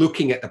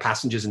looking at the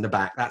passengers in the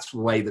back. That's the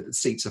way that the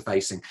seats are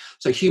facing.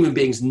 So human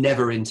beings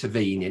never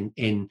intervene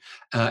in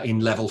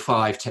level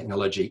 5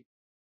 technology.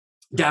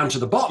 Down to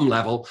the bottom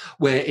level,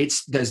 where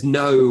there's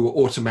no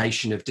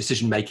automation of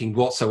decision making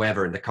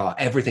whatsoever in the car.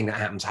 Everything that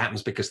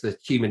happens because the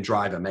human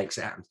driver makes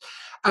it happen.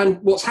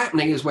 And what's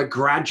happening is we're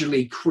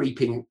gradually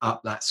creeping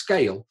up that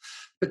scale.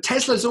 But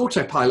Tesla's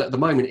autopilot at the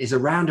moment is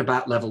around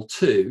about level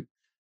 2.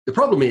 The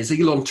problem is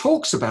Elon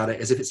talks about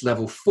it as if it's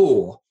level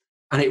 4.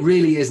 And it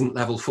really isn't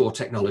level 4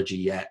 technology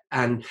yet.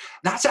 And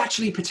that's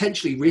actually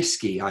potentially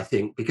risky, I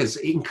think, because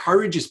it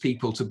encourages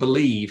people to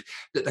believe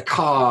that the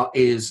car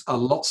is a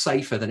lot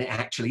safer than it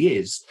actually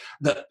is,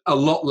 that a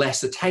lot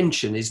less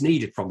attention is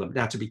needed from them.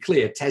 Now, to be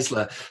clear,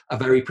 Tesla are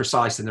very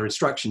precise in their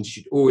instructions.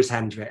 You should always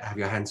have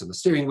your hands on the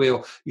steering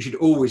wheel. You should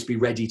always be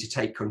ready to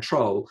take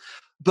control.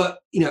 But,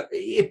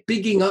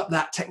 bigging up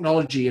that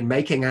technology and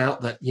making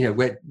out that,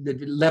 where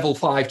the level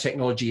 5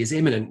 technology is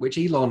imminent, which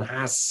Elon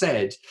has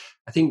said,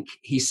 I think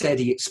he said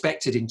he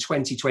expected in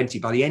 2020,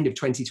 by the end of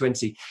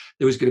 2020,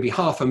 there was going to be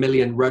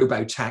 500,000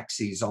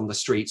 robo-taxis on the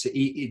streets,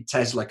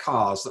 Tesla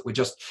cars that were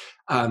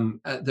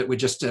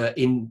just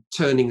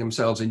turning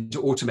themselves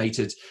into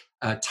automated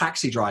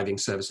taxi driving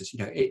services.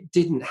 It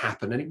didn't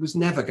happen, and it was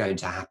never going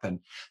to happen.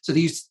 So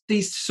these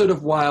sort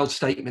of wild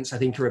statements, I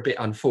think, are a bit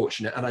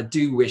unfortunate, and I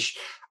do wish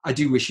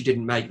he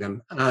didn't make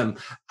them. And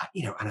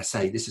I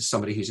say this is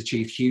somebody who's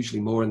achieved hugely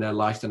more in their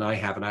life than I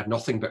have, and I have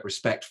nothing but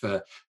respect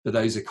for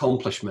those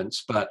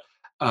accomplishments. But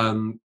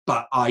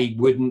I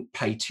wouldn't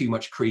pay too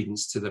much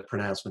credence to the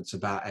pronouncements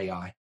about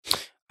AI.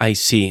 I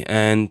see.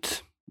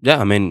 And yeah,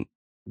 I mean,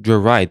 you're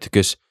right,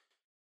 because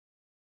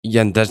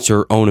that's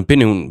your own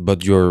opinion,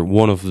 but you're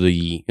one of the,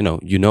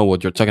 you know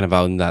what you're talking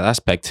about in that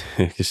aspect,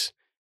 because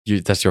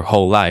that's your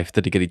whole life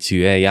dedicated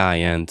to AI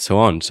and so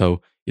on.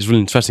 So it's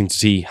really interesting to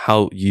see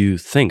how you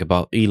think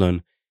about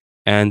Elon.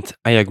 And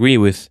I agree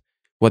with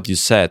what you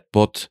said,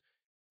 but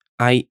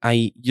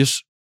I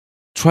just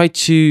try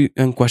to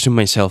question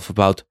myself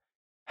about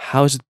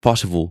how is it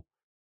possible,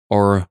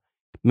 or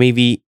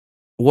maybe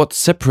what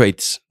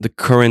separates the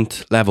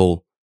current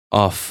level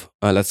of,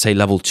 let's say,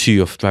 level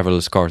 2 of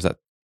driverless cars that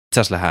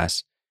Tesla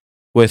has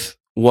with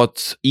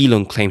what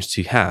Elon claims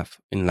to have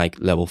in like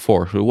level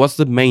 4. So what's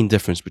the main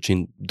difference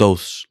between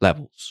those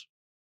levels?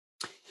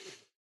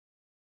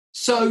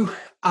 So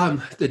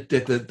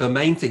the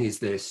main thing is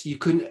this: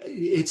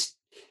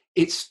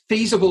 it's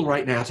feasible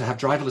right now to have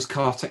driverless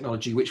car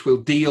technology which will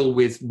deal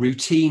with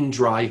routine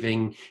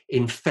driving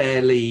in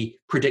fairly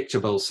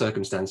predictable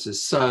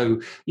circumstances. So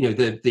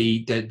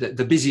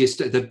the busiest,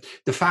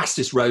 the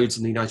fastest roads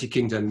in the United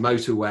Kingdom,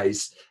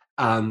 motorways.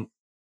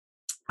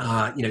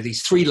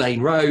 These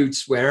 3-lane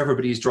roads where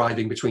everybody's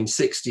driving between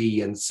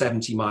 60 and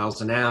 70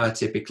 miles an hour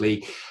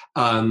typically.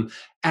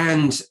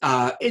 And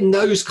in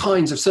those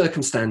kinds of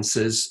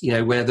circumstances,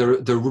 where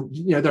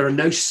there are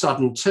no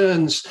sudden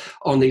turns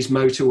on these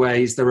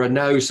motorways, there are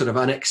no sort of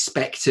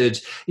unexpected,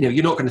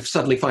 you're not going to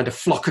suddenly find a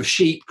flock of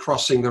sheep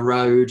crossing the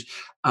road.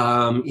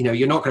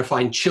 You're not going to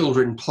find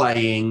children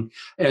playing.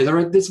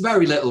 There's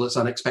very little that's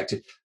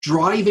unexpected.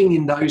 Driving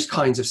in those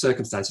kinds of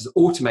circumstances,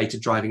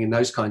 automated driving in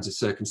those kinds of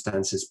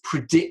circumstances,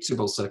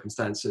 predictable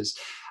circumstances,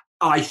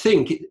 I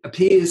think it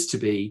appears to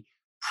be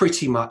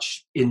pretty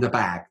much in the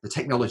bag. The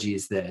technology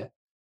is there.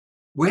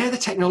 Where the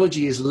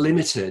technology is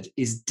limited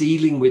is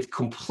dealing with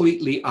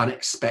completely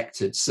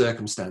unexpected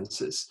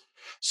circumstances.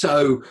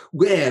 So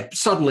where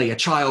suddenly a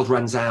child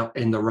runs out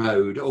in the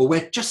road, or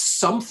where just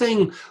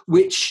something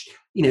which,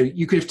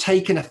 you could have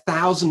taken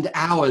 1,000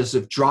 hours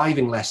of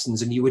driving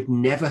lessons and you would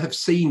never have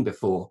seen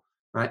before,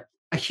 right?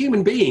 A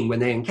human being, when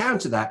they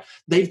encounter that,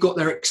 they've got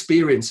their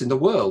experience in the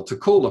world to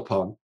call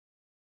upon.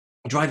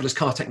 Driverless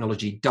car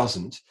technology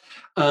doesn't.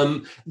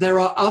 There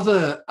are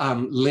other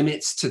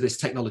limits to this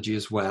technology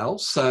as well.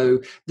 So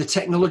the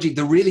technology,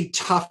 the really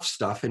tough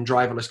stuff in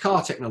driverless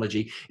car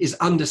technology is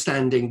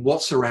understanding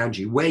what's around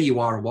you, where you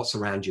are and what's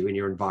around you in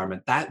your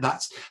environment.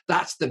 That's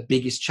the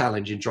biggest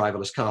challenge in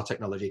driverless car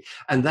technology.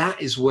 And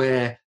that is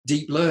where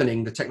deep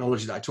learning, the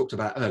technology that I talked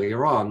about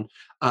earlier on,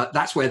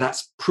 that's where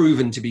that's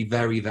proven to be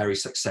very, very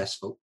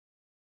successful.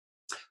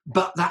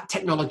 But that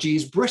technology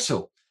is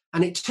brittle.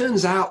 And it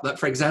turns out that,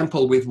 for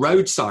example, with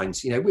road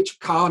signs, which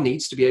car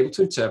needs to be able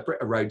to interpret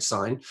a road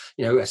sign,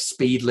 a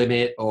speed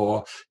limit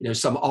or,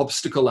 some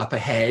obstacle up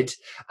ahead,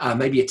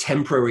 maybe a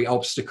temporary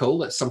obstacle.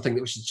 That's something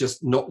that which is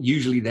just not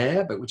usually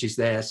there, but which is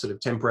there sort of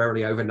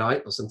temporarily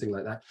overnight or something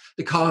like that.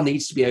 The car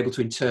needs to be able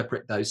to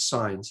interpret those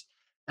signs.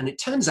 And it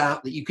turns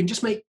out that you can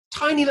just make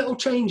tiny little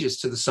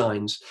changes to the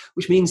signs,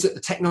 which means that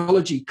the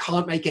technology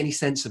can't make any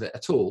sense of it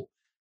at all.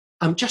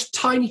 Just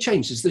tiny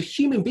changes that a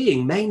human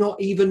being may not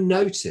even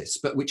notice,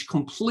 but which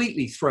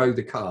completely throw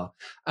the car,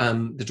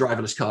 the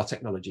driverless car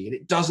technology, and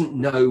it doesn't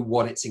know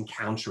what it's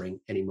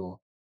encountering anymore.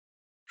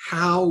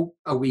 how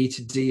are we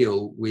to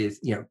deal with,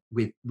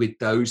 with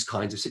those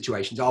kinds of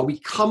situations? Are we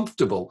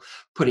comfortable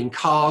putting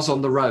cars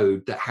on the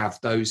road that have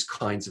those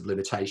kinds of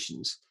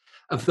limitations?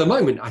 And for the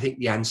moment, I think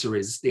the answer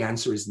is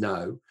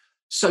no.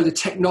 So the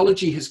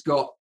technology has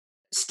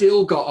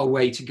still got a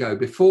way to go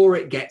before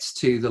it gets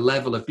to the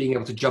level of being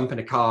able to jump in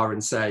a car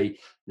and say,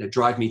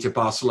 drive me to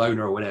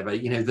Barcelona or whatever.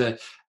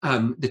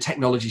 The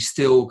technology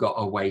still got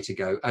a way to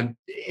go. And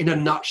in a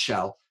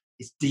nutshell,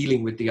 it's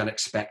dealing with the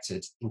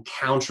unexpected,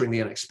 encountering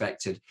the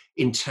unexpected,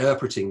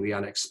 interpreting the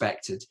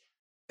unexpected.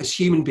 As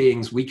human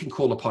beings, we can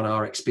call upon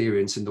our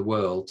experience in the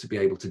world to be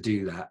able to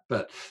do that.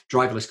 But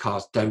driverless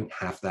cars don't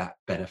have that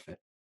benefit.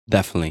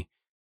 Definitely.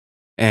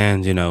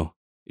 And,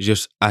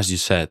 just as you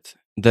said,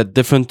 the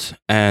different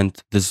and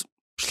the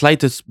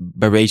slightest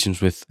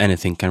variations with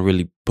anything can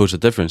really pose a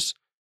difference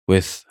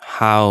with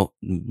how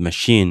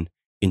machine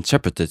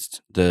interpreted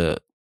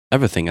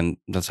everything, and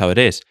that's how it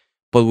is.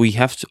 But we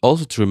have to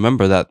also to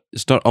remember that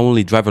it's not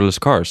only driverless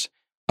cars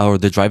or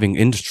the driving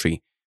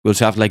industry. We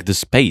also have like the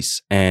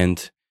space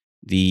and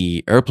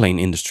the airplane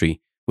industry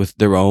with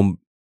their own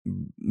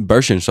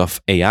versions of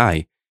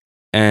AI.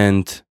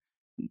 And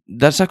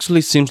that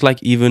actually seems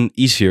like even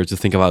easier to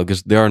think about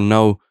because there are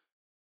no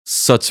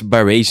such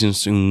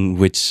variations in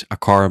which a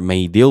car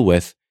may deal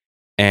with.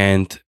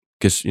 And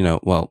because,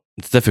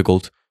 it's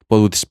difficult.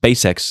 But with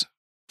SpaceX,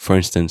 for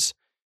instance,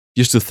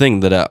 used to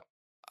think that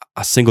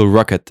a single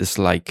rocket is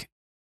like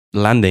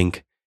landing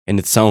in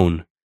its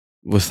own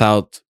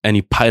without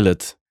any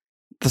pilot.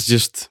 That's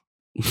just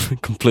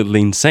completely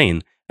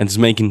insane. And it's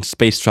making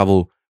space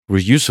travel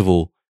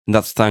reusable. And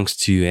that's thanks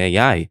to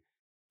AI. And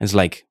it's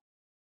like,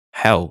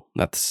 hell,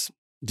 that's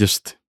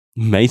just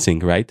amazing,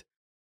 right?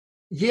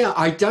 Yeah,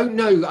 I don't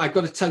know. I've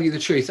got to tell you the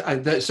truth.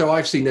 So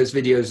I've seen those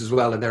videos as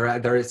well, and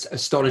they're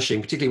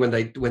astonishing,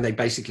 particularly when they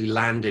basically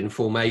land in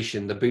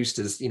formation. The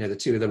boosters, the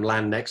two of them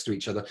land next to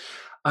each other.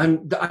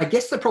 I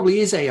guess there probably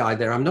is AI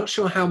there. I'm not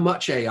sure how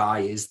much AI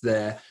is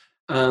there,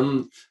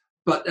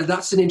 but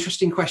that's an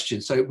interesting question.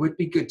 So it would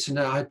be good to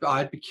know.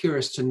 I'd be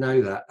curious to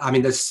know that. I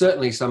mean, there's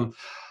certainly some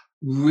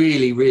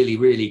really, really,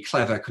 really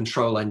clever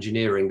control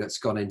engineering that's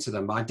gone into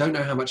them. But I don't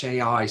know how much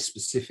AI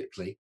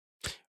specifically.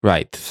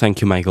 Right. Thank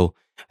you, Michael.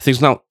 I think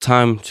it's now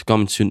time to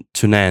come to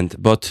an end,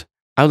 but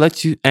I would like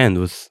to end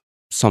with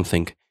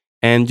something.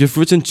 And you've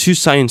written 2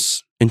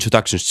 science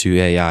introductions to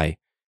AI,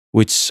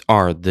 which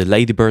are the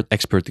Ladybird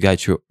Expert Guide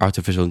to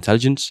Artificial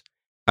Intelligence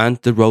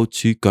and The Road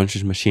to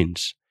Conscious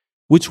Machines.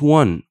 Which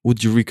one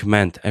would you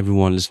recommend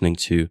everyone listening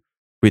to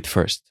read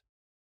first?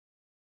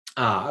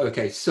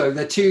 Okay. So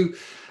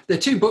they're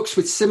two books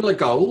with similar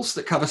goals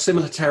that cover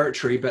similar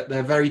territory, but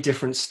they're very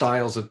different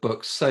styles of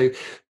books. So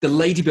the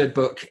Ladybird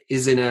book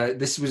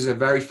this was a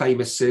very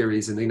famous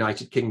series in the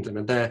United Kingdom,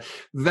 and they're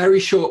very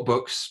short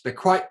books. They're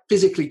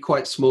physically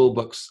quite small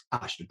books.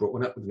 I should have brought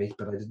one up with me,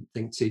 but I didn't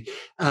think to.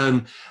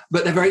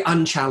 But they're very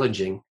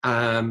unchallenging.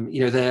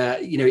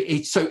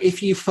 So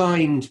if you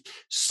find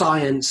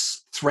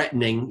science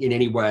threatening in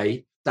any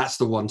way, that's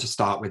the one to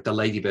start with, the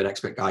Ladybird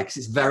Expert Guide, because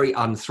it's very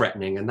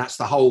unthreatening. And that's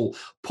the whole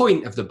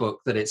point of the book,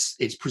 that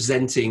it's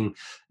presenting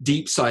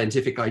deep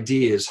scientific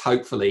ideas,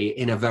 hopefully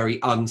in a very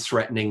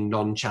unthreatening,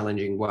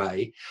 non-challenging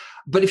way.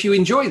 But if you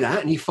enjoy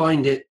that and you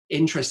find it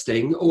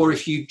interesting, or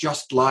if you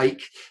just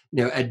like,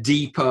 a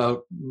deeper,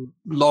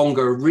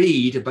 longer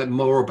read, but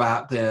more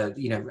about a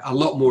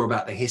lot more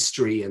about the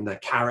history and the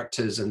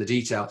characters and the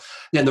detail,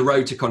 then The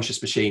Road to Conscious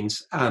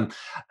Machines.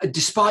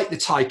 Despite the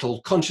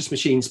title, Conscious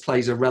Machines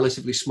plays a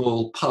relatively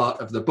small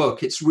part of the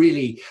book. It's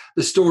really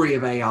the story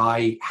of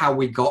AI, how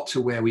we got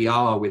to where we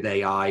are with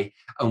AI,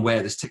 and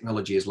where this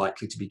technology is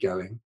likely to be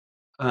going.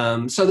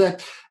 So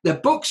they're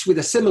books with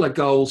a similar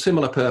goal,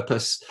 similar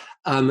purpose.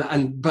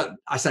 But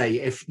I say,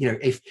 if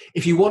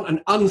you want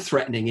an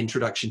unthreatening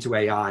introduction to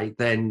AI,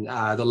 then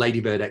the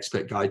Ladybird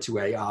Expert Guide to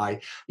AI.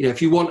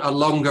 If you want a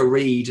longer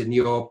read and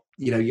you're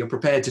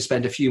prepared to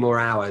spend a few more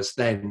hours,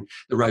 then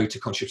The Road to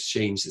Conscious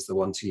Machines is the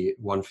one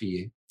for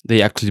you.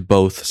 They actually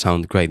both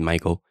sound great,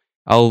 Michael.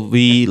 I'll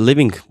be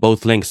leaving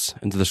both links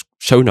into the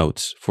show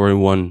notes for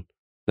anyone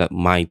that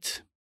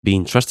might be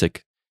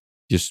interested.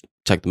 Just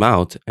check them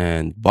out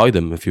and buy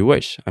them if you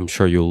wish. I'm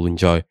sure you'll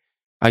enjoy.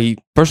 I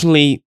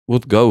personally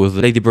would go with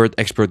the Ladybird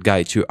Expert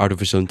Guide to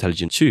Artificial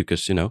Intelligence too,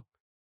 because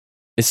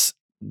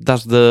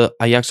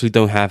I actually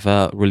don't have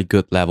a really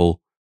good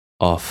level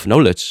of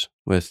knowledge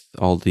with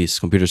all this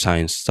computer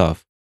science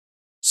stuff.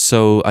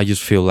 So I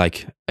just feel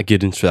like a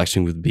good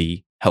introduction would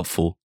be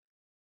helpful.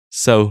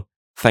 So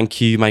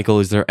thank you, Michael.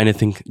 Is there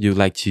anything you'd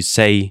like to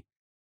say,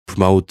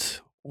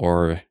 promote,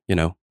 or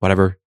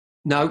whatever?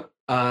 No.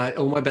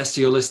 All my best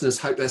to your listeners.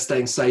 Hope they're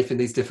staying safe in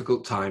these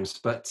difficult times.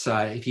 But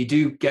if you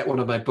do get one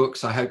of my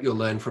books, I hope you'll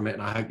learn from it,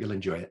 and I hope you'll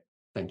enjoy it.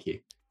 Thank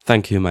you.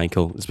 Thank you,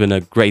 Michael. It's been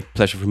a great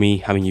pleasure for me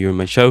having you on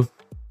my show.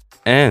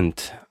 And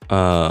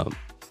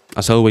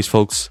as always,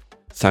 folks,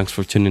 thanks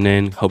for tuning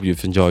in. Hope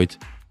you've enjoyed.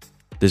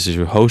 This is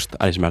your host,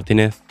 Aris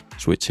Martinez,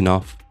 switching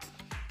off.